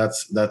 I mean,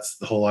 that's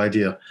the whole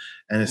idea.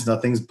 And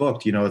nothing's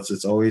booked.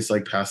 It's always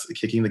like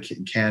kicking the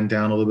can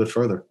down a little bit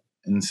further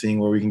and seeing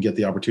where we can get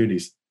the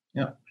opportunities.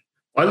 Yeah.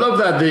 I love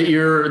that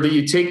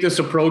you take this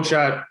approach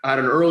at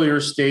an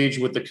earlier stage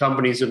with the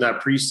companies in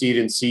that pre-seed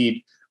and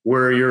seed,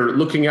 where you're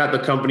looking at the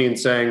company and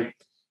saying,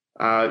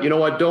 you know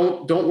what,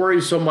 don't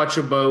worry so much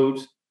about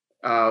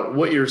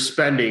what you're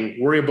spending.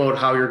 Worry about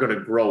how you're going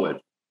to grow it.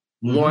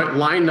 Mm-hmm.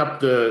 Line up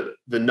the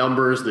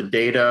numbers, the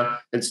data,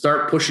 and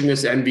start pushing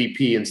this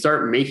MVP and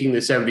start making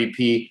this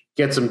MVP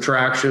get some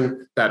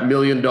traction. That $1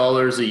 million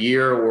a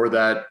year or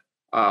that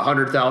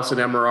 100,000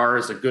 MRR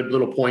is a good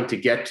little point to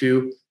get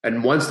to.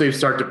 And once they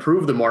start to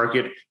prove the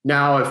market,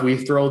 now if we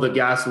throw the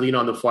gasoline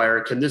on the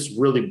fire, can this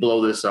really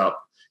blow this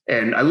up?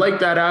 And I like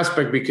that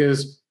aspect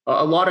because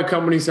a lot of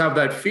companies have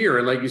that fear.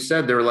 And like you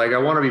said, they're like, I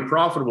want to be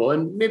profitable.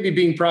 And maybe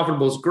being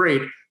profitable is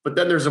great, but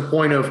then there's a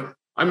point of,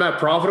 I'm not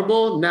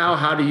profitable. Now,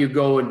 how do you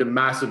go into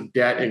massive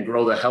debt and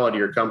grow the hell out of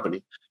your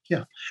company?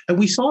 Yeah. And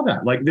we saw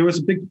that. Like there was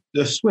a big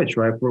switch,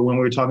 right? For when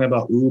we were talking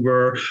about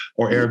Uber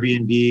or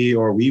Airbnb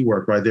or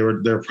WeWork, right?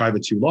 They're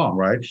private too long,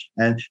 right?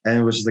 And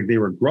it was just like they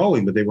were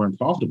growing, but they weren't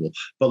profitable.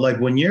 But like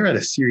when you're at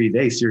a Series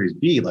A, Series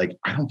B, like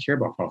I don't care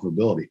about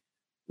profitability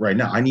right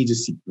now. I need to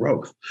see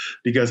growth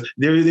because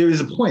there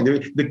is a point.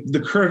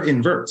 The curve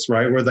inverts,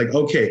 right? Where it's like,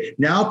 okay,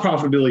 now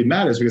profitability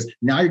matters because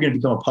now you're going to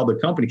become a public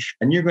company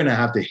and you're going to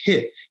have to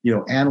hit,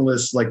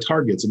 analysts like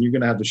targets, and you're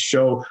going to have to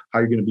show how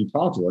you're going to be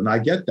profitable. And I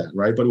get that,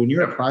 right? But when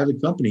you're a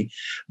private company,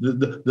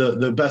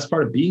 the best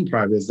part of being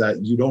private is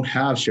that you don't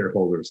have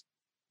shareholders.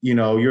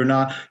 You're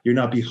not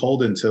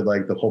beholden to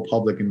like the whole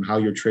public and how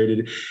you're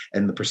traded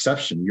and the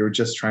perception. You're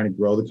just trying to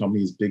grow the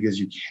company as big as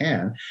you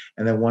can,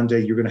 and then one day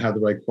you're going to have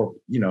the right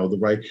the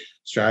right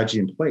strategy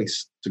in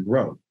place to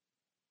grow.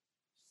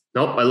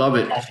 Nope, I love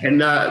it.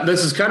 And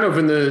this is kind of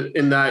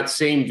in that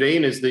same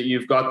vein is that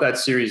you've got that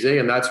Series A,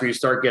 and that's where you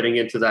start getting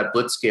into that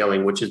blitz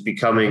scaling, which is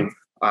becoming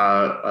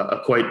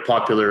a quite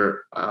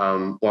popular.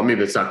 Well,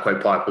 maybe it's not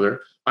quite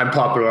popular. I'm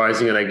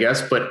popularizing it, I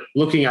guess, but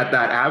looking at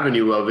that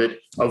avenue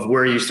of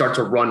where you start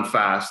to run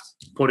fast,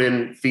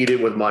 feed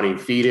it with money,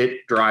 feed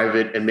it, drive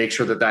it, and make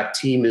sure that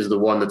team is the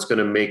one that's going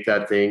to make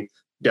that thing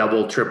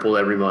double, triple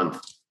every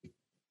month.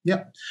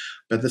 Yeah.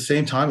 But at the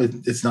same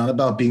time, it's not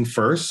about being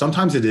first.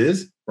 Sometimes it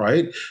is,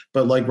 right?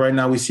 But like right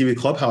now we see with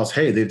Clubhouse,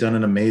 hey, they've done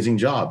an amazing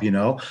job,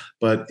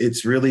 but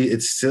it's really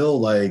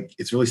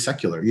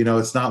secular.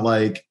 It's not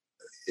like,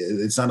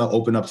 it's not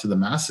open up to the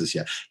masses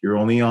yet. You're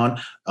only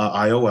on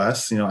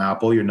iOS,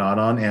 Apple, you're not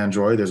on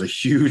Android. There's a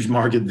huge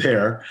market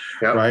there,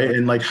 yep. Right?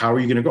 And like, how are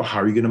you going to go?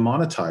 How are you going to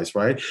monetize,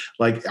 right?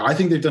 Like, I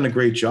think they've done a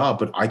great job,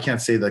 but I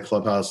can't say that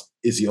Clubhouse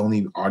is the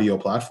only audio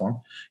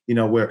platform,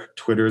 where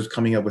Twitter is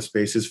coming up with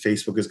spaces,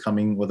 Facebook is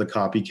coming with a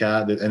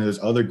copycat, and there's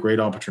other great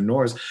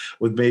entrepreneurs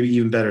with maybe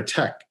even better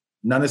tech.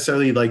 Not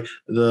necessarily like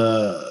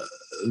the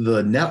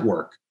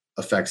network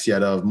effects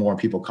yet of more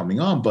people coming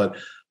on, but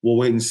we'll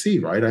wait and see,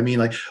 right? I mean,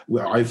 like,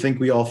 I think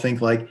we all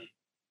think like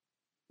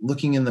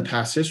looking in the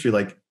past history,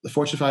 like the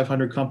Fortune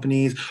 500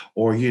 companies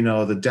or,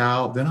 the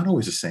Dow, they're not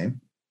always the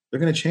same. They're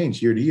going to change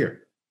year to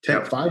year.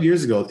 5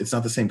 years ago, it's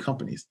not the same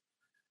companies,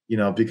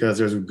 because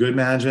there's good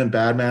management,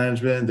 bad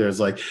management. There's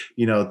like,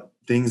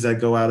 things that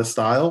go out of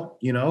style,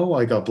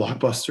 like a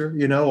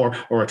Blockbuster,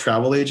 or a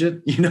travel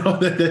agent,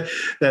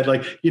 that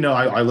like,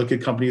 I look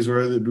at companies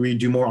where we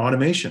do more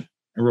automation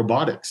and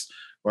robotics.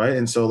 Right.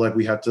 And so like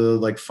we have to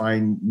like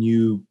find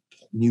new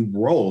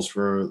roles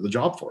for the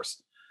job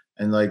force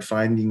and like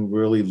finding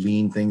really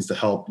lean things to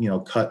help,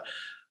 cut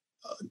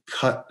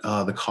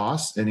the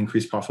costs and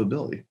increase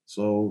profitability.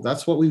 So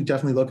that's what we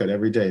definitely look at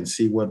every day and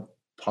see what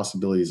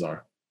possibilities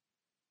are.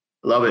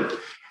 Love it.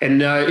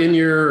 And in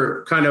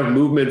your kind of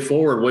movement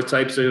forward, what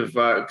types of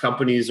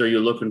companies are you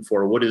looking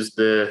for? What is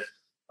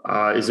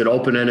is it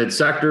open-ended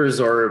sectors,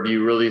 or have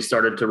you really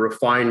started to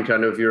refine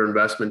kind of your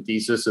investment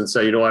thesis and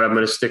say, I'm going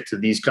to stick to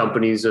these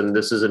companies and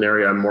this is an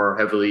area I'm more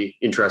heavily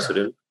interested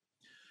in?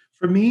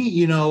 For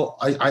me,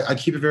 I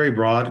keep it very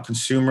broad,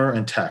 consumer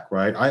and tech,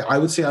 right? I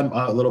would say I'm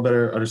a little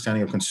better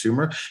understanding of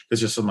consumer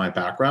because just of my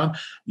background,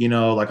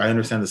 like I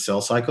understand the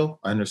sales cycle,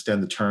 I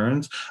understand the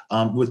turns.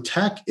 With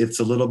tech, it's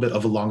a little bit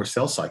of a longer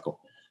sales cycle.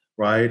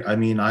 Right. I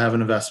mean, I have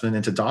an investment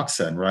into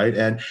DocSend, right?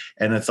 And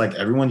it's like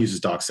everyone uses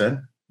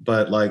DocSend.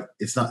 But like,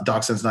 it's not,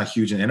 DocSend's not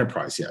huge in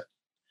enterprise yet.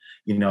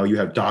 You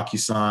have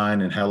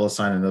DocuSign and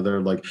HelloSign and other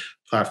like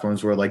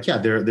platforms where like, yeah,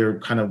 they're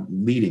kind of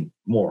leading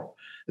more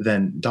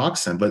than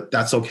DocSend, but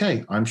that's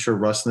okay. I'm sure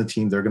Russ and the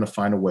team, they're going to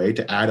find a way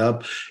to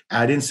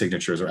add in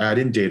signatures or add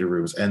in data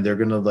rooms, and they're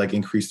going to like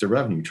increase their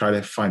revenue, try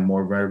to find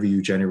more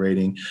revenue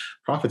generating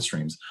profit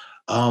streams.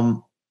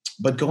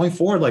 But going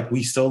forward, like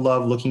we still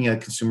love looking at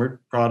consumer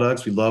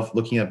products. We love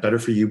looking at better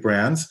for you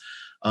brands.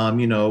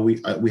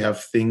 We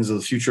have things of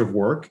the future of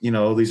work,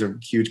 these are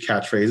huge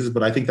catchphrases,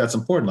 but I think that's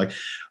important. Like,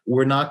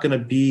 we're not going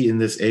to be in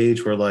this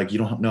age where like, you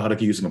don't know how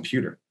to use a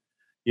computer.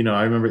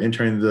 I remember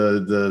interning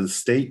at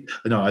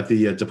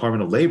the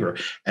Department of Labor,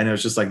 and it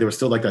was just like, there was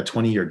still like that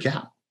 20-year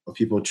gap of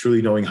people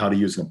truly knowing how to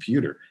use a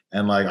computer.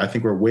 And like, I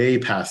think we're way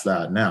past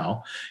that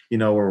now,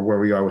 or where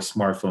we are with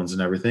smartphones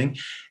and everything.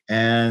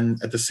 And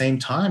at the same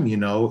time,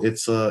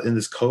 it's in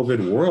this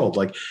COVID world,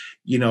 like,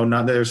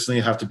 not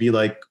necessarily have to be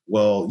like,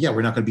 well, yeah,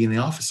 we're not going to be in the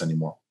office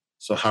anymore.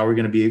 So how are we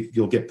going to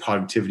you'll get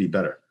productivity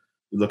better?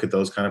 We look at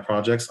those kind of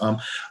projects.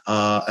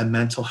 And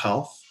mental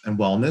health and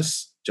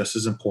wellness, just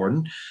as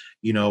important,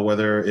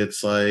 whether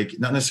it's like,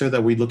 not necessarily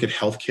that we look at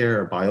healthcare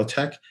or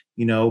biotech,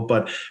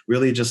 but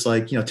really just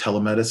like,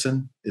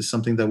 telemedicine is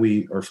something that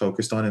we are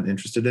focused on and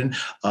interested in.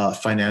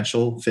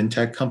 Financial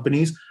fintech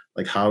companies,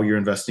 like how you're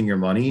investing your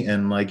money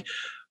and like,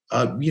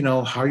 how are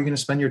you going to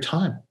spend your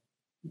time?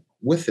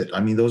 with it.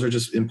 I mean, those are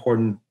just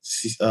important,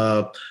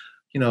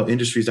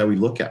 industries that we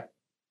look at.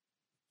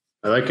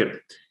 I like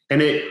it.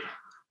 And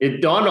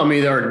it dawned on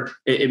me there,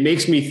 it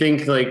makes me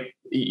think like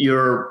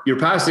your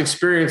past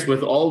experience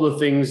with all the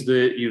things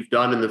that you've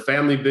done in the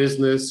family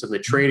business and the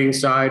trading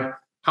side,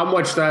 how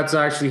much that's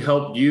actually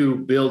helped you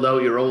build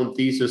out your own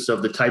thesis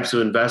of the types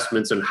of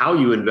investments and how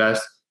you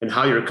invest and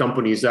how your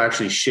company is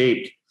actually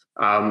shaped.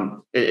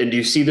 And do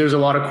you see there's a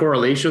lot of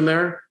correlation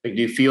there? Like,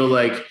 do you feel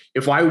like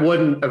if I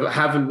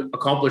haven't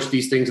accomplished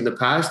these things in the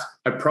past,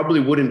 I probably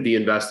wouldn't be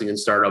investing in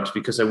startups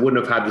because I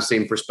wouldn't have had the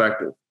same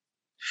perspective?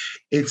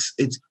 It's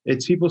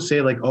people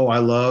say like, oh, I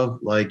love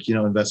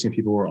investing in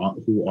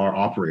people who are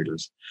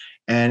operators.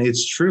 And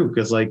it's true,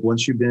 because like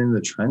once you've been in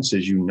the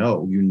trenches, you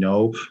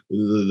know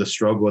the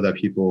struggle that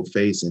people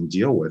face and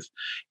deal with.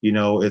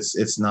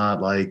 It's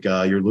not like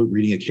you're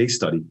reading a case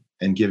study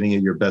and giving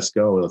it your best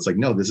go. It's like,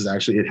 no, this is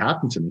actually, it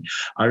happened to me.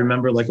 I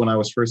remember like when I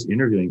was first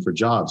interviewing for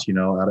jobs,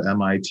 out of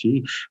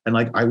MIT, and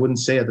like I wouldn't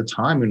say at the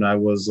time when I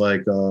was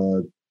like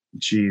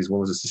what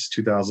was this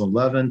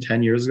 2011,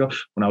 10 years ago,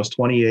 when I was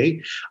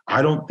 28,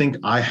 I don't think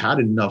I had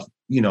enough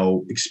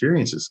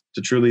experiences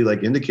to truly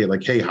like indicate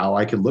like, hey, how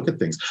I can look at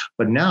things.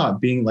 But now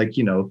being like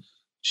 10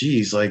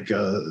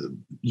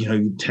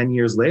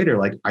 years later,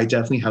 like I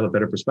definitely have a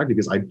better perspective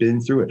because I've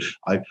been through it.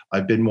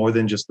 I've been more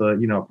than just a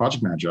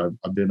project manager.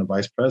 I've been a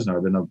vice president.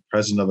 I've been a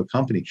president of a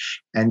company,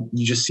 and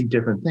you just see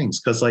different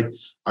things. Because like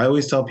I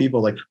always tell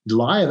people, like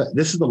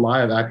this is the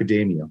lie of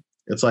academia.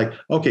 It's like,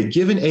 okay,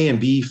 given A and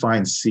B,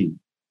 find C.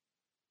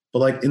 But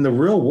like in the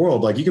real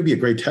world, like you could be a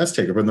great test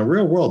taker, but in the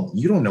real world,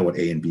 you don't know what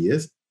A and B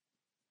is.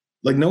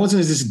 Like no one's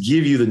going to just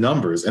give you the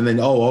numbers and then,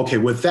 oh, okay,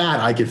 with that,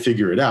 I can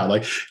figure it out.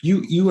 Like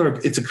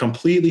it's a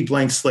completely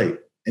blank slate.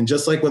 And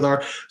just like with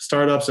our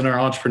startups and our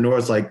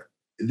entrepreneurs, like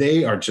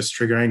they are just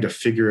trying to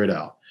figure it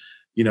out.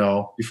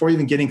 Before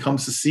even getting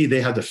comes to C,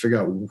 they have to figure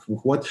out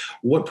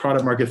what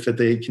product market fit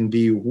they can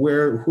be,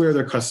 where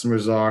their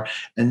customers are,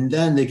 and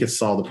then they could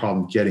solve the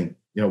problem getting,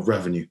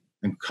 revenue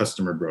and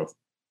customer growth.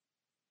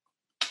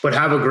 But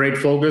have a great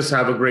focus,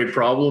 have a great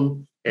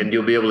problem, and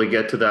you'll be able to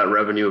get to that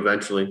revenue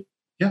eventually.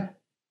 Yeah.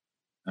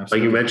 Absolutely.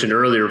 Like you mentioned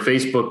earlier,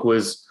 Facebook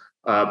was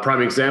a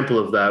prime example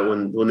of that.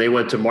 When they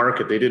went to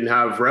market, they didn't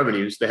have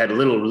revenues. They had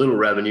little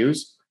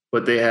revenues,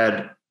 but they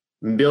had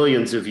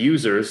millions of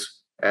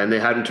users, and they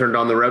hadn't turned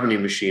on the revenue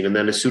machine. And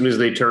then as soon as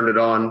they turned it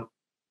on,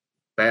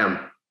 bam,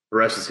 the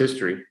rest is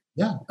history.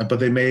 Yeah, but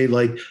they made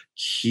like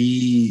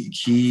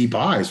key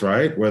buys,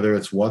 right? Whether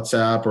it's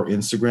WhatsApp or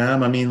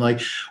Instagram. I mean, like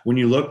when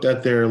you looked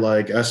at their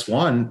like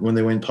S1 when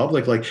they went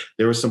public, like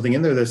there was something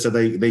in there that said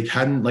they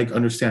hadn't like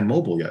understand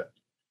mobile yet.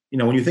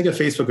 When you think of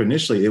Facebook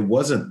initially, it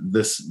wasn't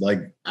this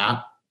like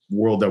app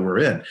world that we're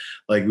in.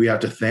 Like we have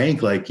to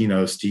thank like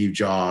Steve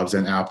Jobs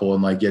and Apple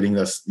and like getting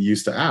us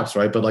used to apps,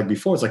 right? But like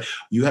before, it's like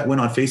you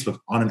went on Facebook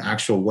on an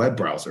actual web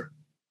browser.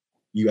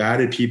 You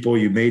added people,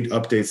 you made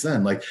updates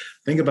then. Like,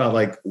 think about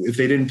like if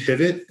they didn't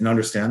pivot and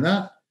understand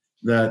that,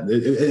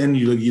 and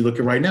you look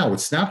at right now with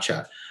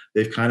Snapchat,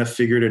 they've kind of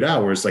figured it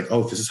out where it's like,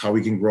 oh, this is how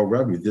we can grow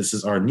revenue. This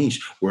is our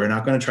niche. We're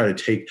not going to try to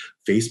take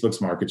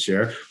Facebook's market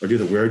share or do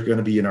that. We're going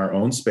to be in our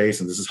own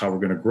space, and this is how we're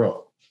going to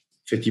grow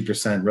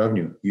 50%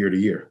 revenue year to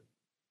year.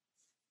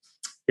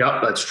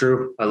 Yeah, that's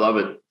true. I love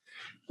it.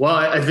 Well,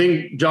 I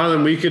think,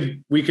 Jonathan,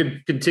 we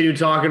could continue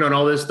talking on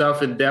all this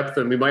stuff in depth,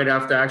 and we might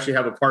have to actually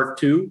have a part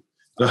 2.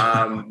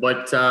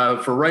 But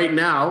for right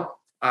now,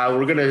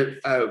 we're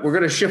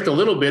gonna shift a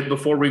little bit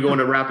before we go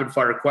into rapid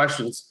fire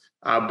questions.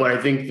 But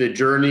I think the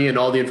journey and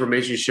all the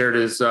information you shared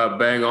is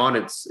bang on.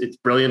 It's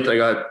brilliant. I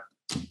got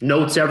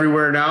notes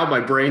everywhere now. My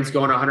brain's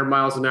going 100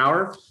 miles an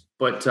hour.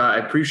 But I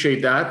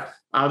appreciate that.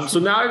 So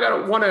now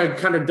I want to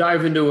kind of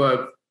dive into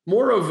a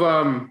more of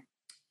an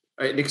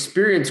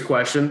experience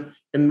question.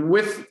 And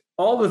with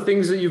all the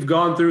things that you've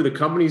gone through, the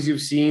companies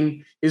you've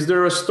seen, is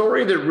there a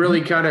story that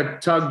really kind of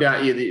tugged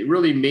at you, that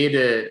really made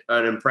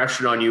an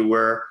impression on you,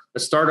 where a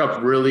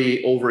startup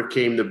really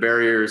overcame the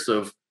barriers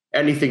of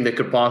anything that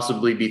could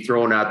possibly be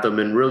thrown at them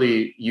and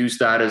really use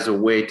that as a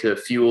way to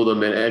fuel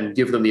them and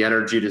give them the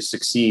energy to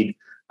succeed?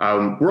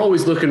 We're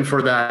always looking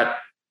for that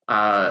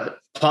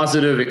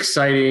positive,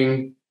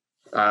 exciting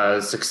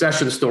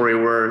succession story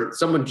where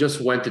someone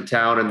just went to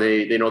town and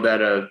they know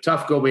that a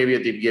tough go maybe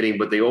at the beginning,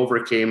 but they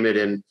overcame it,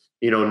 and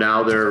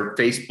now they're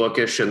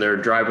Facebookish and they're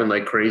driving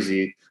like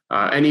crazy.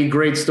 Any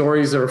great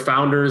stories or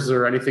founders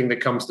or anything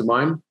that comes to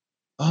mind?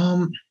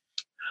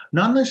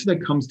 Not necessarily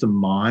that comes to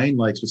mind,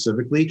 like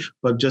specifically,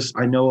 but just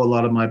I know a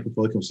lot of my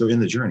portfolio companies, so in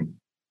the journey.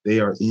 They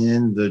are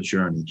in the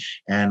journey,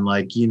 and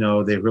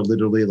they were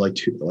literally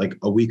like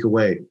a week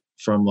away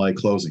from like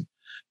closing,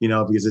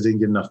 because they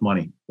didn't get enough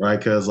money, right?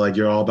 Because like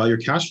you're all about your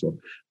cash flow.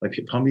 Like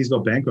companies go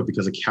bankrupt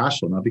because of cash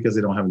flow, not because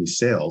they don't have any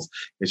sales.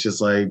 It's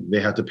just like they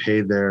have to pay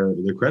their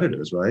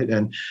creditors, right?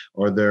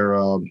 Or their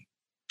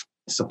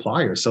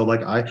suppliers. So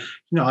like I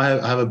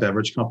have a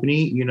beverage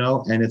company,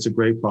 and it's a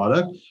great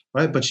product,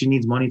 right? But she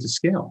needs money to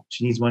scale.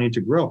 She needs money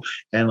to grow.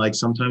 And like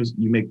sometimes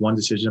you make one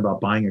decision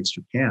about buying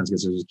extra cans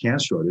because there's a can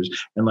shortage,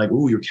 and like,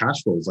 ooh, your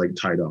cash flow is like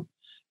tied up.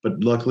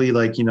 But luckily,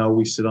 like,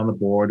 we sit on the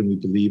board and we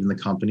believe in the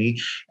company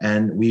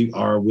and we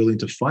are willing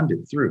to fund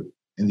it through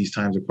in these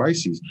times of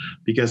crises,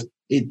 because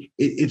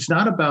it's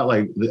not about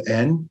like the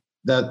end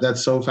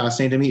that's so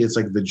fascinating to me. It's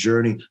like the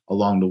journey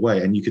along the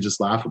way, and you could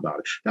just laugh about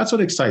it. That's what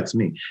excites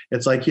me.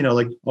 It's like,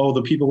 like, oh,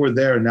 the people who are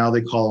there now,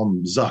 they call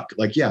him Zuck.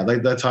 Like, yeah,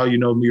 that's how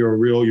you're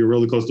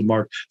really close to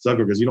Mark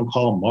Zuckerberg, because you don't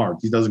call him Mark.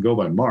 He doesn't go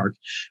by Mark,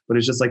 but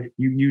it's just like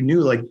you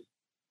knew, like,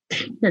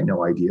 he had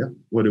no idea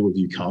what it would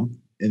become.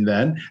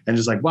 And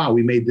just like, wow,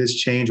 we made this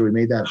change or we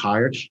made that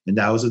hire, and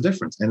that was the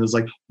difference. And it was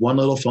like one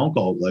little phone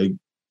call, like,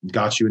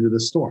 got you into the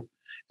store.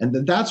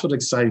 And that's what's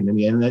exciting to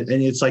me. And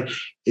it's like,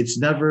 it's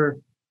never,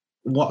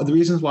 the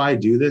reasons why I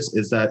do this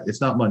is that it's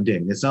not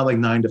mundane. It's not like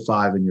 9 to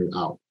 5 and you're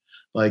out.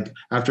 Like,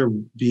 after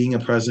being a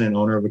president and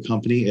owner of a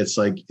company, it's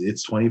like,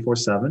 it's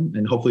 24/7,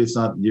 and hopefully it's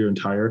not your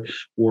entire,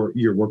 or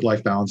your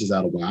work-life balance is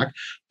out of whack,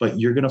 but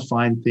you're going to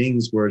find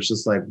things where it's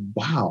just like,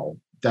 wow,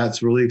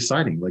 that's really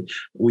exciting. Like,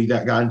 we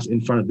got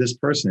in front of this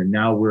person and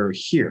now we're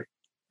here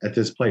at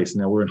this place.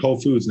 Now we're in Whole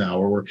Foods now,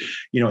 or we're,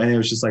 and it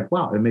was just like,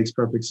 wow, it makes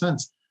perfect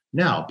sense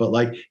now. But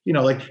like,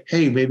 like,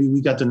 hey, maybe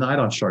we got denied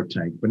on Shark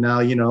Tank, but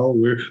now,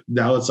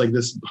 now it's like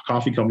this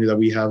coffee company that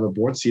we have a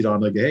board seat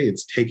on, like, hey,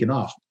 it's taken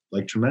off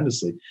like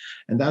tremendously.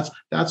 And that's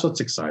what's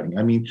exciting.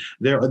 I mean,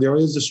 there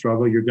is a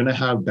struggle. You're going to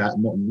have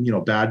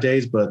bad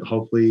days, but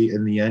hopefully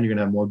in the end, you're going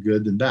to have more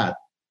good than bad.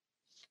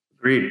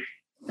 Agreed.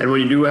 And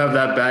when you do have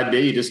that bad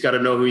day, you just got to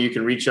know who you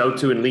can reach out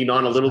to and lean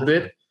on a little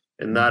bit,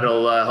 and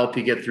that'll help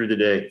you get through the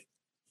day.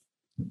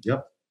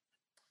 Yep.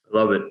 I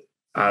love it.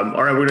 All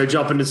right, we're going to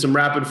jump into some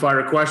rapid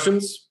fire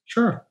questions.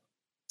 Sure.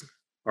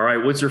 All right.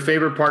 What's your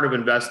favorite part of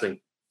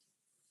investing?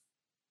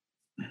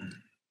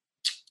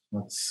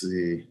 Let's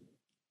see.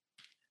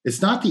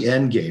 It's not the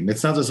end game.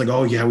 It's not just like,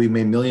 oh yeah, we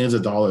made millions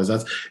of dollars.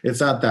 It's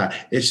not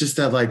that. It's just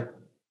that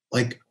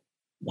like,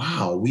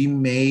 wow, we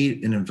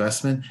made an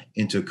investment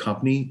into a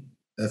company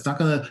that's not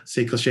going to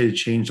say cliche to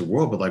change the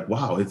world, but like,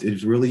 wow,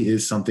 it really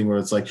is something where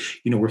it's like,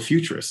 we're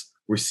futurists.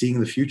 We're seeing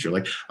the future.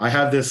 Like, I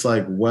have this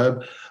like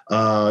web,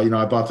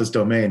 I bought this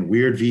domain,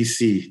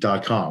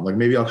 weirdvc.com. Like,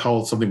 maybe I'll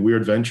call it something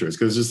Weird Ventures.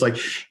 Cause it's just like,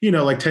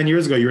 like 10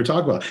 years ago, you were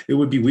talking about, it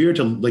would be weird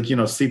to like,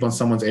 sleep on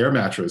someone's air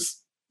mattress,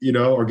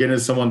 or get into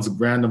someone's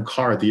random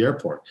car at the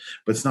airport,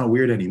 but it's not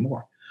weird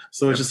anymore.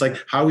 So it's just like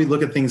how we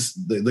look at things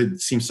that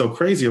seem so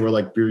crazy. We're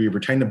like, you're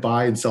pretending to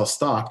buy and sell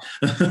stock,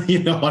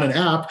 on an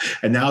app.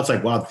 And now it's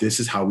like, wow, this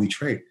is how we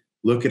trade.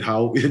 Look at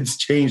how it's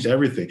changed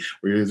everything.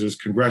 Where there's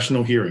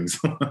congressional hearings.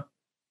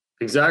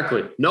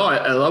 Exactly. No,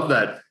 I love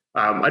that.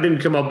 I didn't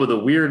come up with a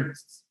weird,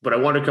 but I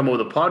wanted to come up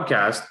with a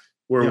podcast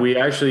where we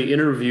actually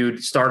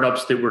interviewed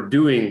startups that were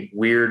doing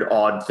weird,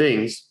 odd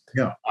things.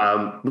 Yeah.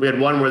 We had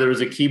one where there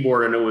was a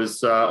keyboard and it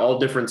was all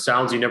different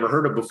sounds you never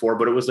heard of before,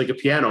 but it was like a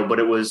piano, but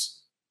it was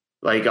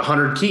like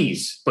 100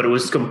 keys, but it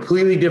was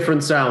completely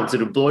different sounds.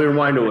 It would blow your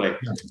mind away.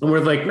 Yeah. And we're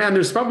like, man,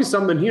 there's probably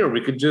something here.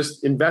 We could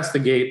just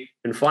investigate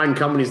and find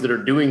companies that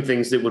are doing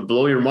things that would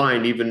blow your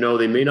mind, even though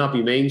they may not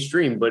be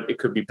mainstream, but it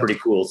could be pretty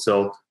cool.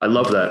 So I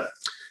love that.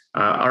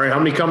 All right. How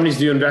many companies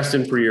do you invest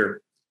in per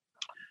year?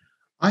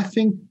 I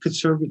think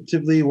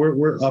conservatively,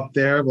 we're up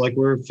there. Like,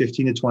 we're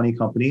 15 to 20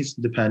 companies,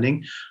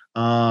 depending.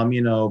 Brand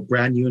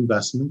new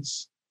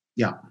investments.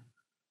 Yeah.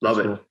 Love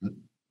it.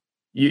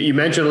 You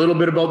mentioned a little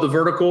bit about the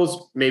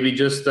verticals, maybe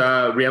just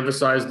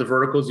reemphasize the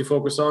verticals you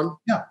focus on.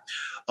 Yeah.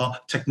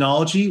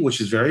 Technology, which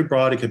is very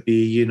broad. It could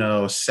be,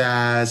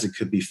 SaaS, it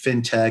could be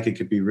fintech, it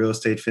could be real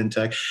estate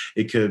fintech,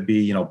 it could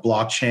be,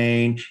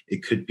 blockchain,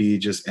 it could be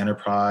just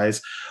enterprise,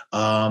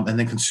 and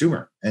then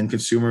consumer. And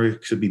consumer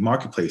could be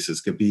marketplaces,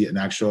 could be an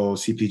actual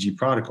CPG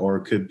product, or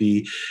it could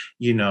be,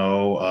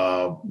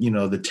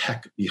 the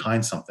tech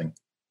behind something.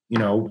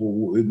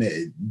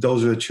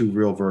 Those are the two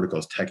real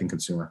verticals, tech and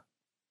consumer.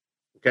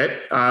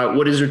 Okay.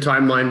 What is your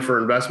timeline for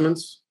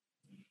investments?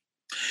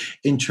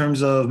 In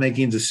terms of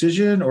making a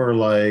decision, or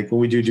like what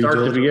we do? Start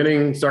to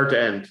beginning, start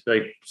to end.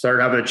 Like, start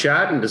having a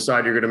chat and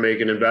decide you're going to make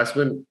an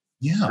investment.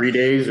 Yeah. 3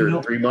 days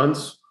or 3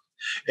 months.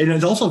 And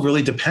it also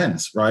really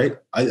depends, right?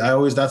 I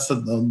always, that's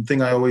the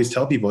thing I always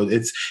tell people.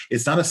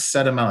 It's not a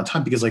set amount of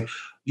time, because like,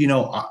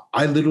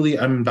 I literally,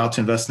 I'm about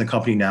to invest in a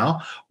company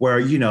now where,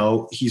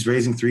 he's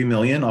raising $3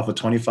 million off a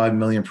 $25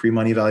 million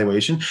pre-money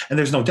valuation, and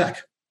there's no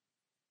deck.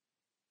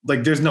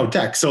 Like, there's no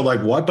deck. So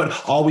like, what?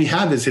 But all we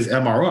have is his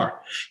MRR.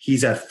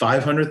 He's at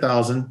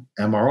 500,000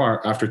 MRR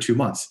after 2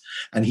 months,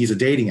 and he's a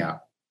dating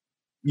app,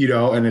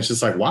 and it's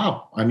just like,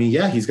 wow. I mean,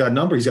 yeah, he's got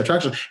numbers, he's got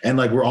traction, and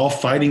like, we're all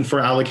fighting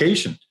for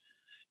allocation,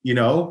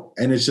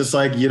 and it's just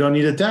like, you don't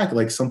need a deck.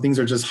 Like, some things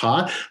are just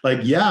hot. Like,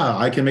 yeah,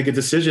 I can make a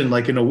decision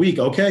like in a week.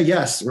 Okay.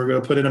 Yes. We're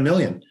going to put in $1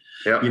 million.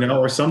 Yeah.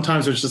 Or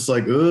sometimes it's just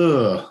like,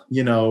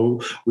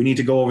 we need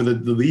to go over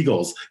the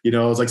legals.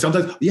 It's like,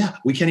 sometimes, yeah,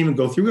 we can't even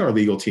go through our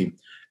legal team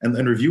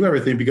and review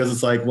everything, because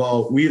it's like,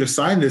 well, we either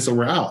sign this or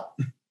we're out.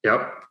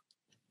 Yep.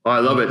 Oh, I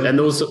love it. And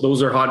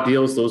those are hot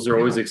deals. Those are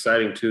always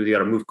exciting too. You got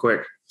to move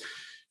quick.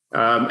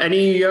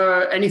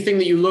 Anything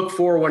that you look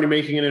for when you're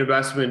making an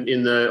investment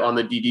on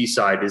the DD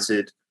side? Is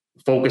it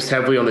focused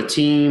heavily on the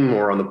team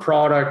or on the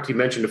product? You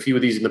mentioned a few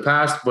of these in the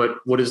past, but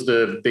what is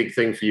the big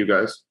thing for you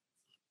guys?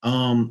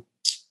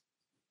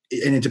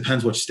 And it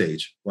depends which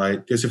stage, right?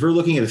 Because if we're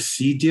looking at a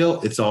seed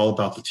deal, it's all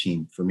about the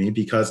team for me,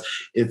 because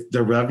if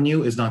the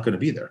revenue is not going to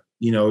be there,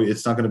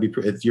 it's not going to be.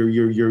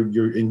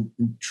 You're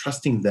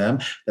trusting them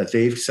that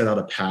they've set out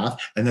a path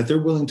and that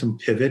they're willing to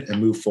pivot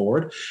and move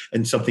forward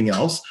and something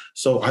else.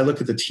 So I look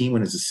at the team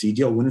when it's a seed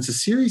deal. When it's a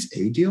Series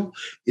A deal,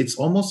 it's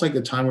almost like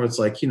a time where it's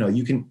like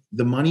the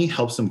money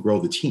helps them grow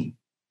the team.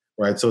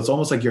 Right. So it's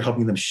almost like you're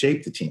helping them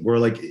shape the team. Where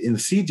like in the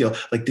seed deal,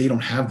 like they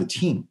don't have the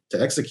team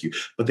to execute,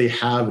 but they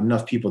have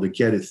enough people to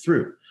get it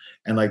through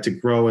and like to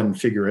grow and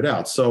figure it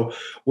out. So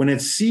when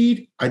it's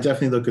seed, I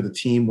definitely look at the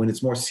team. When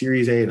it's more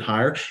Series A and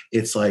higher,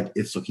 it's like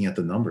it's looking at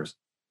the numbers.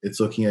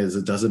 It's looking at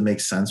does it make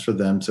sense for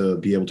them to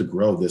be able to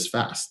grow this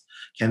fast?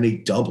 Can they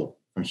double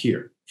from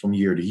year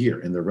to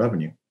year in their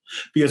revenue?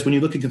 Because when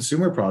you look at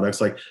consumer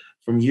products, like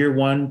from year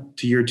 1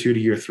 to year 2 to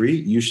year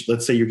 3,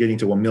 let's say you're getting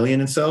to 1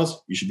 million in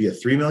sales, you should be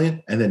at 3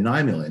 million and then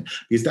 9 million,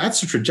 because that's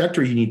the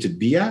trajectory you need to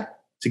be at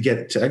to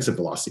get to exit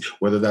velocity,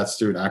 whether that's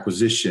through an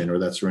acquisition or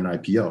that's through an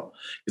IPO,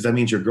 because that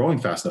means you're growing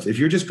fast enough. If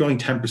you're just growing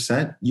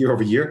 10% year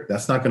over year,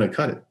 that's not going to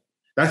cut it.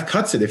 That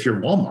cuts it if you're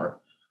Walmart,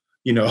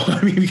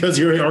 because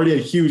you're already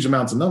at huge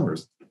amounts of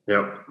numbers.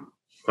 Yep.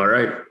 All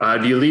right.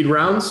 Do you lead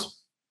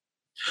rounds?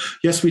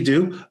 Yes, we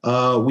do.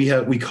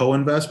 We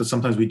co-invest, but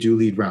sometimes we do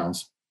lead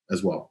rounds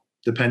as well,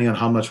 depending on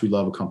how much we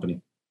love a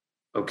company.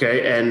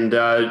 Okay. And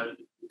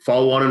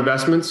follow-on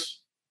investments?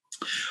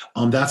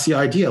 That's the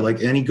idea.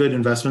 Like any good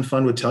investment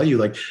fund would tell you,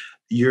 like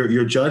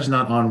you're judged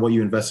not on what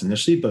you invest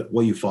initially, but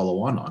what you follow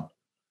on.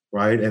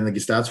 Right. And I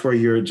guess that's where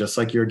you're just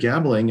like you're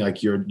gambling,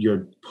 like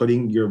you're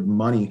putting your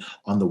money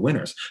on the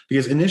winners.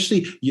 Because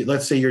initially,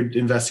 let's say you're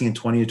investing in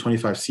 20 to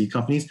 25 seed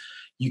companies,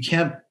 you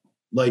can't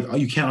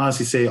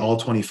honestly say all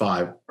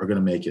 25 are going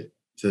to make it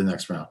to the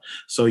next round.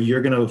 So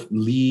you're going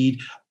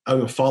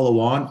to follow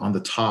on the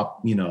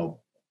top,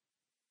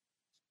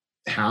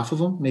 half of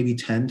them, maybe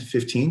 10 to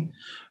 15,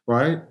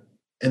 right?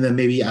 And then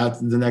maybe at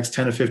the next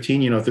 10 to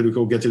 15, if they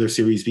go get to their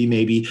Series B,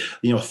 maybe,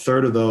 a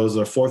third of those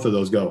or fourth of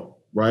those go,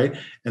 right?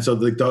 And so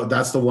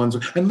that's the ones.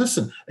 And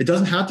listen, it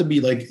doesn't have to be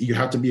like you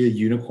have to be a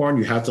unicorn.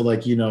 You have to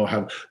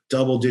have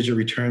double-digit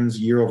returns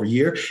year over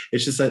year.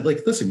 It's just that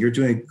listen, you're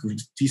doing a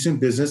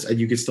decent business and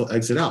you can still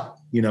exit out,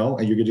 and you're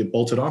going to get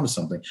bolted onto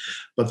something.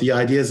 But the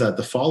idea is that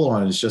the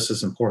follow-on is just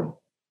as important,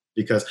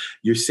 because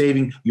you're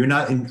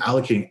not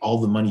allocating all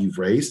the money you've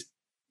raised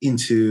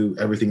into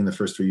everything in the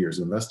first 3 years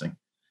of investing.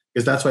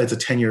 Because that's why it's a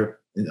 10-year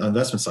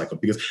investment cycle.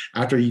 Because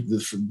after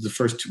the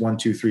first 1,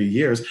 2, 3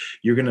 years,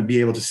 you're going to be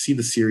able to see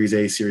the Series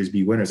A, Series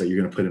B winners that you're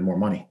going to put in more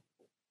money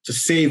to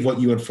save what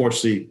you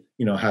unfortunately,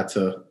 had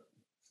to,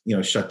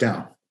 shut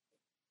down.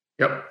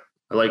 Yep,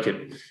 I like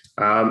it.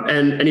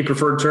 And any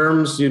preferred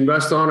terms you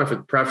invest on? If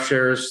it's pref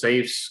shares,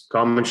 safes,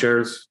 common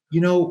shares?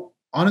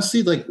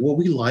 Honestly, like what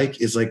we like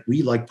is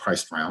we like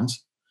priced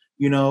rounds.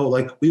 We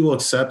will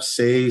accept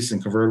safes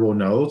and convertible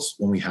notes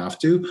when we have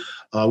to,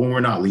 when we're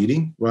not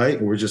leading,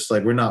 right? We're just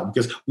we're not,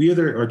 because we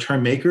either are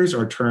term makers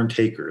or term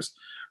takers,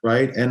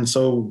 right? And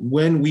so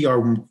when we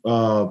are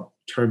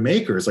term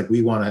makers,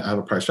 we want to have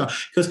a price round,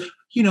 because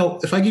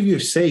if I give you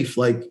a safe,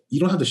 you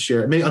don't have to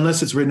share,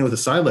 unless it's written with a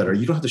side letter,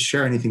 you don't have to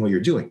share anything what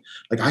you're doing.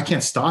 I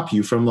can't stop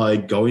you from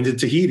going to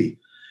Tahiti.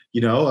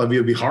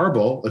 It'd be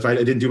horrible if I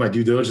didn't do my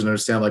due diligence and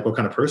understand what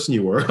kind of person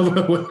you were,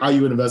 how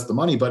you would invest the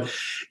money, but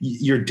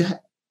your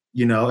debt.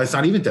 It's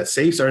not even debt.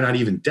 Safes are not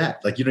even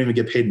debt. You don't even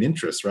get paid in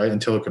interest, right,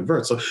 until it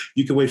converts. So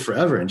you can wait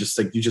forever and just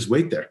you just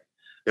wait there.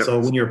 Yep. So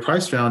when you're a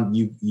price round,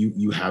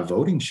 you have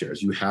voting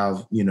shares. You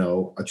have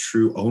a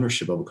true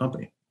ownership of a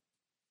company.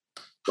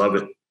 Love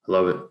it.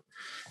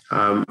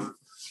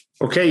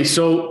 Okay,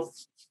 so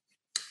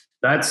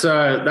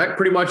that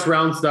pretty much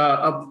rounds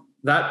up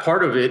that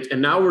part of it,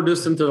 and now we're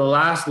just into the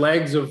last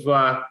legs of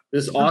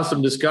this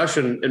awesome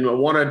discussion, and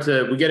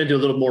we get into a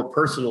little more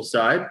personal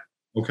side.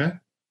 Okay.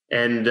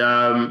 And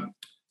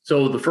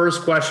so the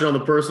first question on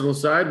the personal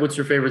side, what's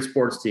your favorite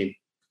sports team?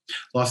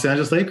 Los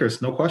Angeles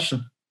Lakers, no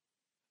question.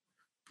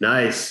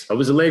 Nice. I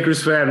was a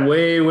Lakers fan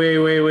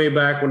way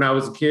back when I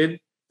was a kid.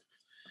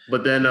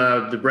 But then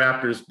the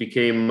Raptors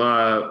became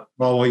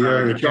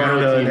you're in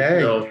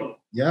Canada, so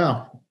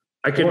yeah.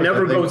 I could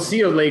never go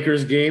see a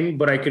Lakers game,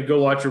 but I could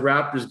go watch a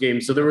Raptors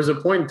game. So there was a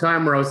point in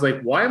time where I was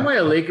like, why am I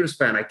a Lakers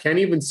fan? I can't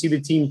even see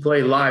the team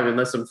play live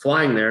unless I'm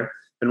flying there.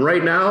 And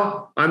right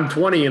now I'm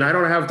 20 and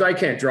I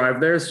can't drive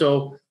there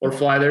or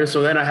fly there.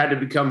 So then I had to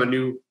become a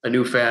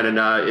new fan. And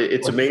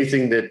it's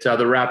amazing that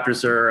the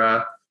Raptors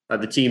are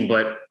the team,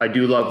 but I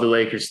do love the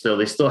Lakers still.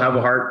 They still have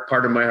a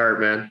part of my heart,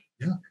 man.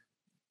 Yeah.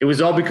 It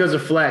was all because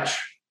of Fletch.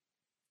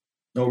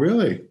 Oh,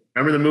 really?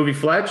 Remember the movie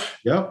Fletch?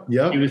 Yep.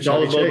 He was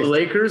all about the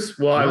Lakers.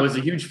 Well, I was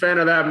a huge fan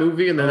of that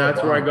movie, and then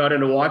that's where I got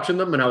into watching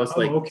them, and I was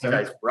like, "These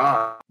guys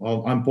rock."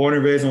 Well, I'm born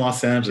and raised in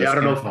Los Angeles. Yeah, I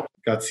don't know.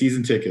 Got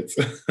season tickets.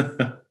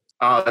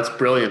 Oh, that's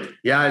brilliant.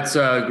 Yeah, it's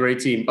a great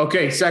team.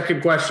 Okay,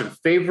 second question.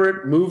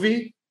 Favorite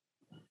movie,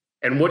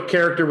 and what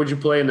character would you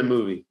play in the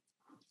movie?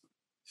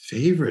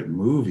 Favorite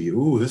movie?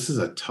 Ooh, this is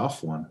a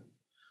tough one.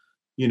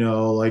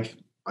 Like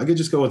I could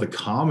just go with a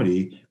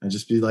comedy and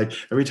just be like,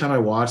 every time I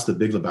watch The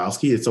Big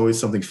Lebowski, it's always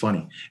something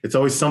funny. It's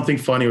always something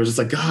funny. We're just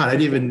like, God, I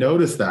didn't even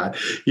notice that.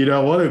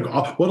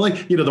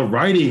 The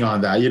writing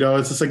on that,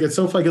 it's just like, it's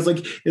so funny.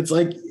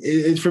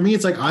 For me,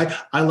 it's like,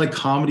 I like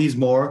comedies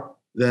more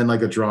than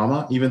like a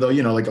drama, even though,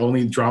 like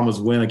only dramas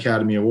win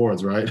Academy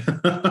Awards, right?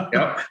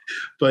 Yep.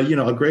 But,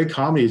 a great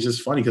comedy is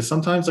just funny because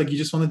sometimes like you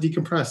just want to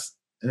decompress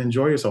and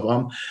enjoy yourself.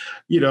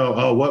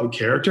 What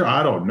character?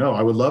 I don't know.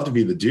 I would love to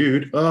be the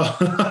dude,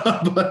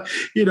 but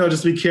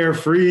just be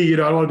carefree. I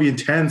don't want to be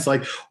intense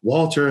like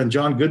Walter and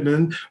John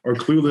Goodman or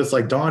clueless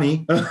like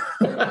Donnie.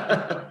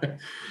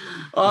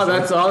 Oh,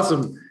 that's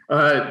awesome.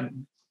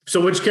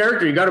 So which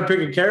character? You got to pick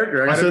a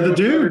character. I said the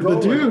dude. I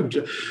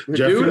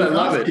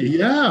love it.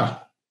 Yeah,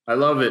 I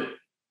love it.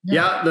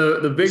 Yeah,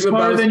 the Big He's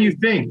smarter than you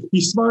think.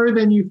 He's smarter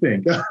than you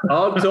think.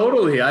 Oh,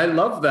 totally. I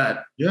love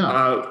that.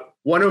 Yeah.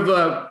 One of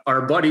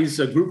our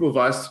buddies, a group of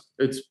us,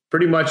 it's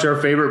pretty much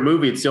our favorite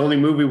movie. It's the only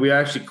movie we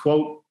actually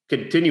quote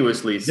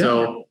continuously.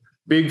 So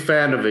big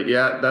fan of it.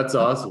 Yeah, that's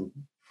awesome.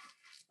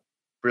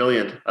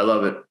 Brilliant. I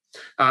love it.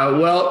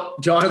 Well,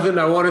 Jonathan,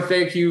 I want to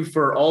thank you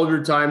for all of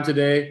your time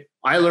today.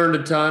 I learned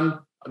a ton.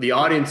 The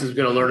audience is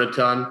going to learn a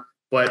ton,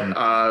 but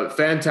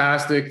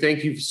fantastic.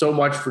 Thank you so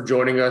much for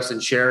joining us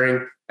and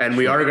sharing. And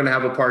we are going to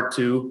have a part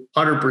 2,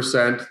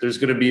 100%. There's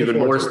going to be even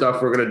more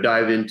stuff we're going to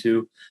dive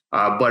into.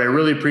 But I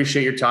really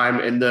appreciate your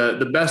time. And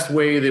the best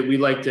way that we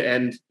like to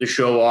end the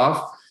show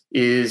off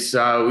is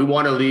we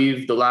want to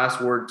leave the last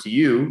word to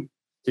you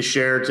to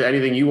share to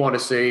anything you want to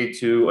say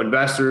to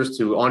investors,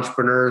 to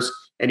entrepreneurs,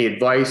 any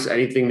advice,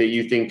 anything that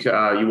you think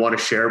you want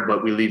to share,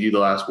 but we leave you the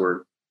last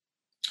word.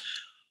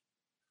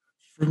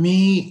 For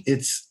me,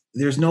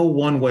 there's no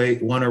one way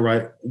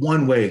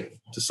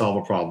to solve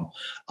a problem.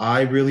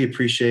 I really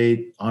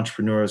appreciate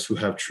entrepreneurs who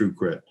have true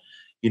grit,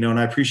 and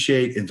I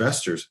appreciate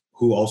investors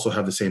who also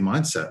have the same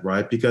mindset,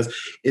 right? Because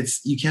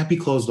you can't be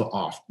closed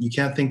off. You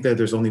can't think that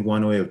there's only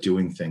one way of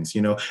doing things,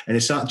 and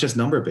it's not just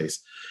number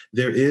based.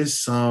 There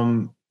is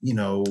some,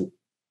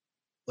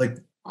 like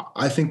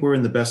I think we're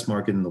in the best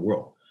market in the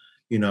world,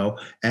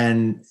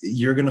 and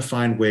you're going to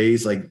find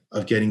ways like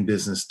of getting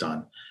business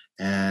done.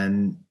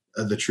 And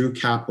the true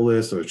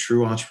capitalist or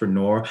true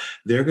entrepreneur,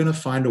 they're going to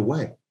find a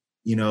way,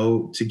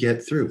 to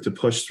get through, to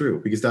push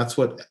through, because that's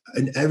what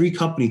in every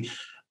company,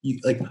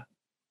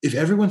 if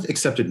everyone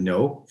accepted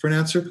no for an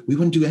answer, we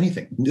wouldn't do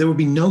anything. There would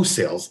be no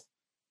sales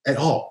at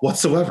all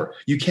whatsoever.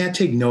 You can't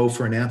take no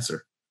for an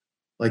answer.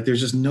 Like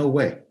there's just no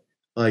way.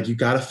 Like you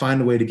got to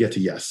find a way to get to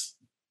yes.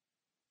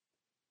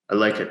 I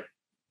like it.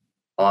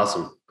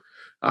 Awesome.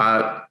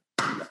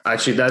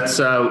 Actually, that's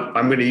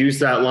I'm going to use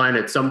that line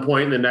at some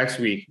point in the next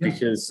week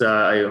because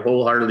I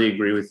wholeheartedly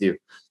agree with you.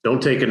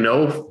 Don't take a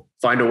no,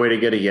 find a way to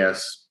get a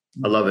yes.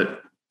 I love it.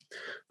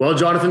 Well,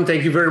 Jonathan,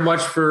 thank you very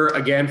much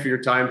for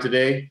your time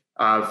today.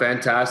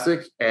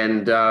 Fantastic.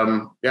 And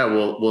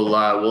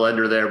we'll end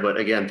her there. But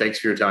again, thanks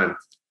for your time.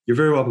 You're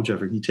very welcome,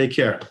 Jeffrey. You take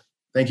care.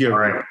 Thank you. All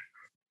right.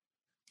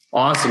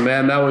 Awesome,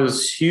 man. That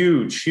was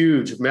huge,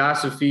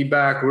 massive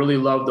feedback. Really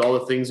loved all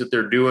the things that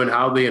they're doing,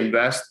 how they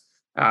invest.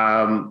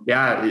 I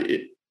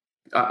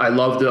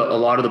loved a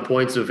lot of the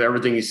points of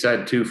everything he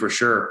said too, for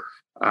sure.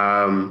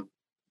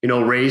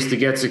 Raise to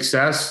get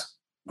success,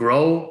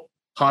 grow,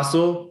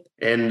 hustle.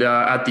 And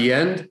at the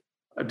end,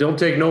 don't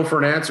take no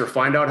for an answer.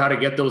 Find out how to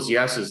get those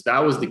yeses. That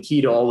was the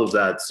key to all of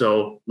that.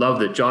 So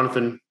loved it.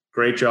 Jonathan,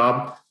 great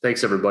job.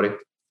 Thanks, everybody.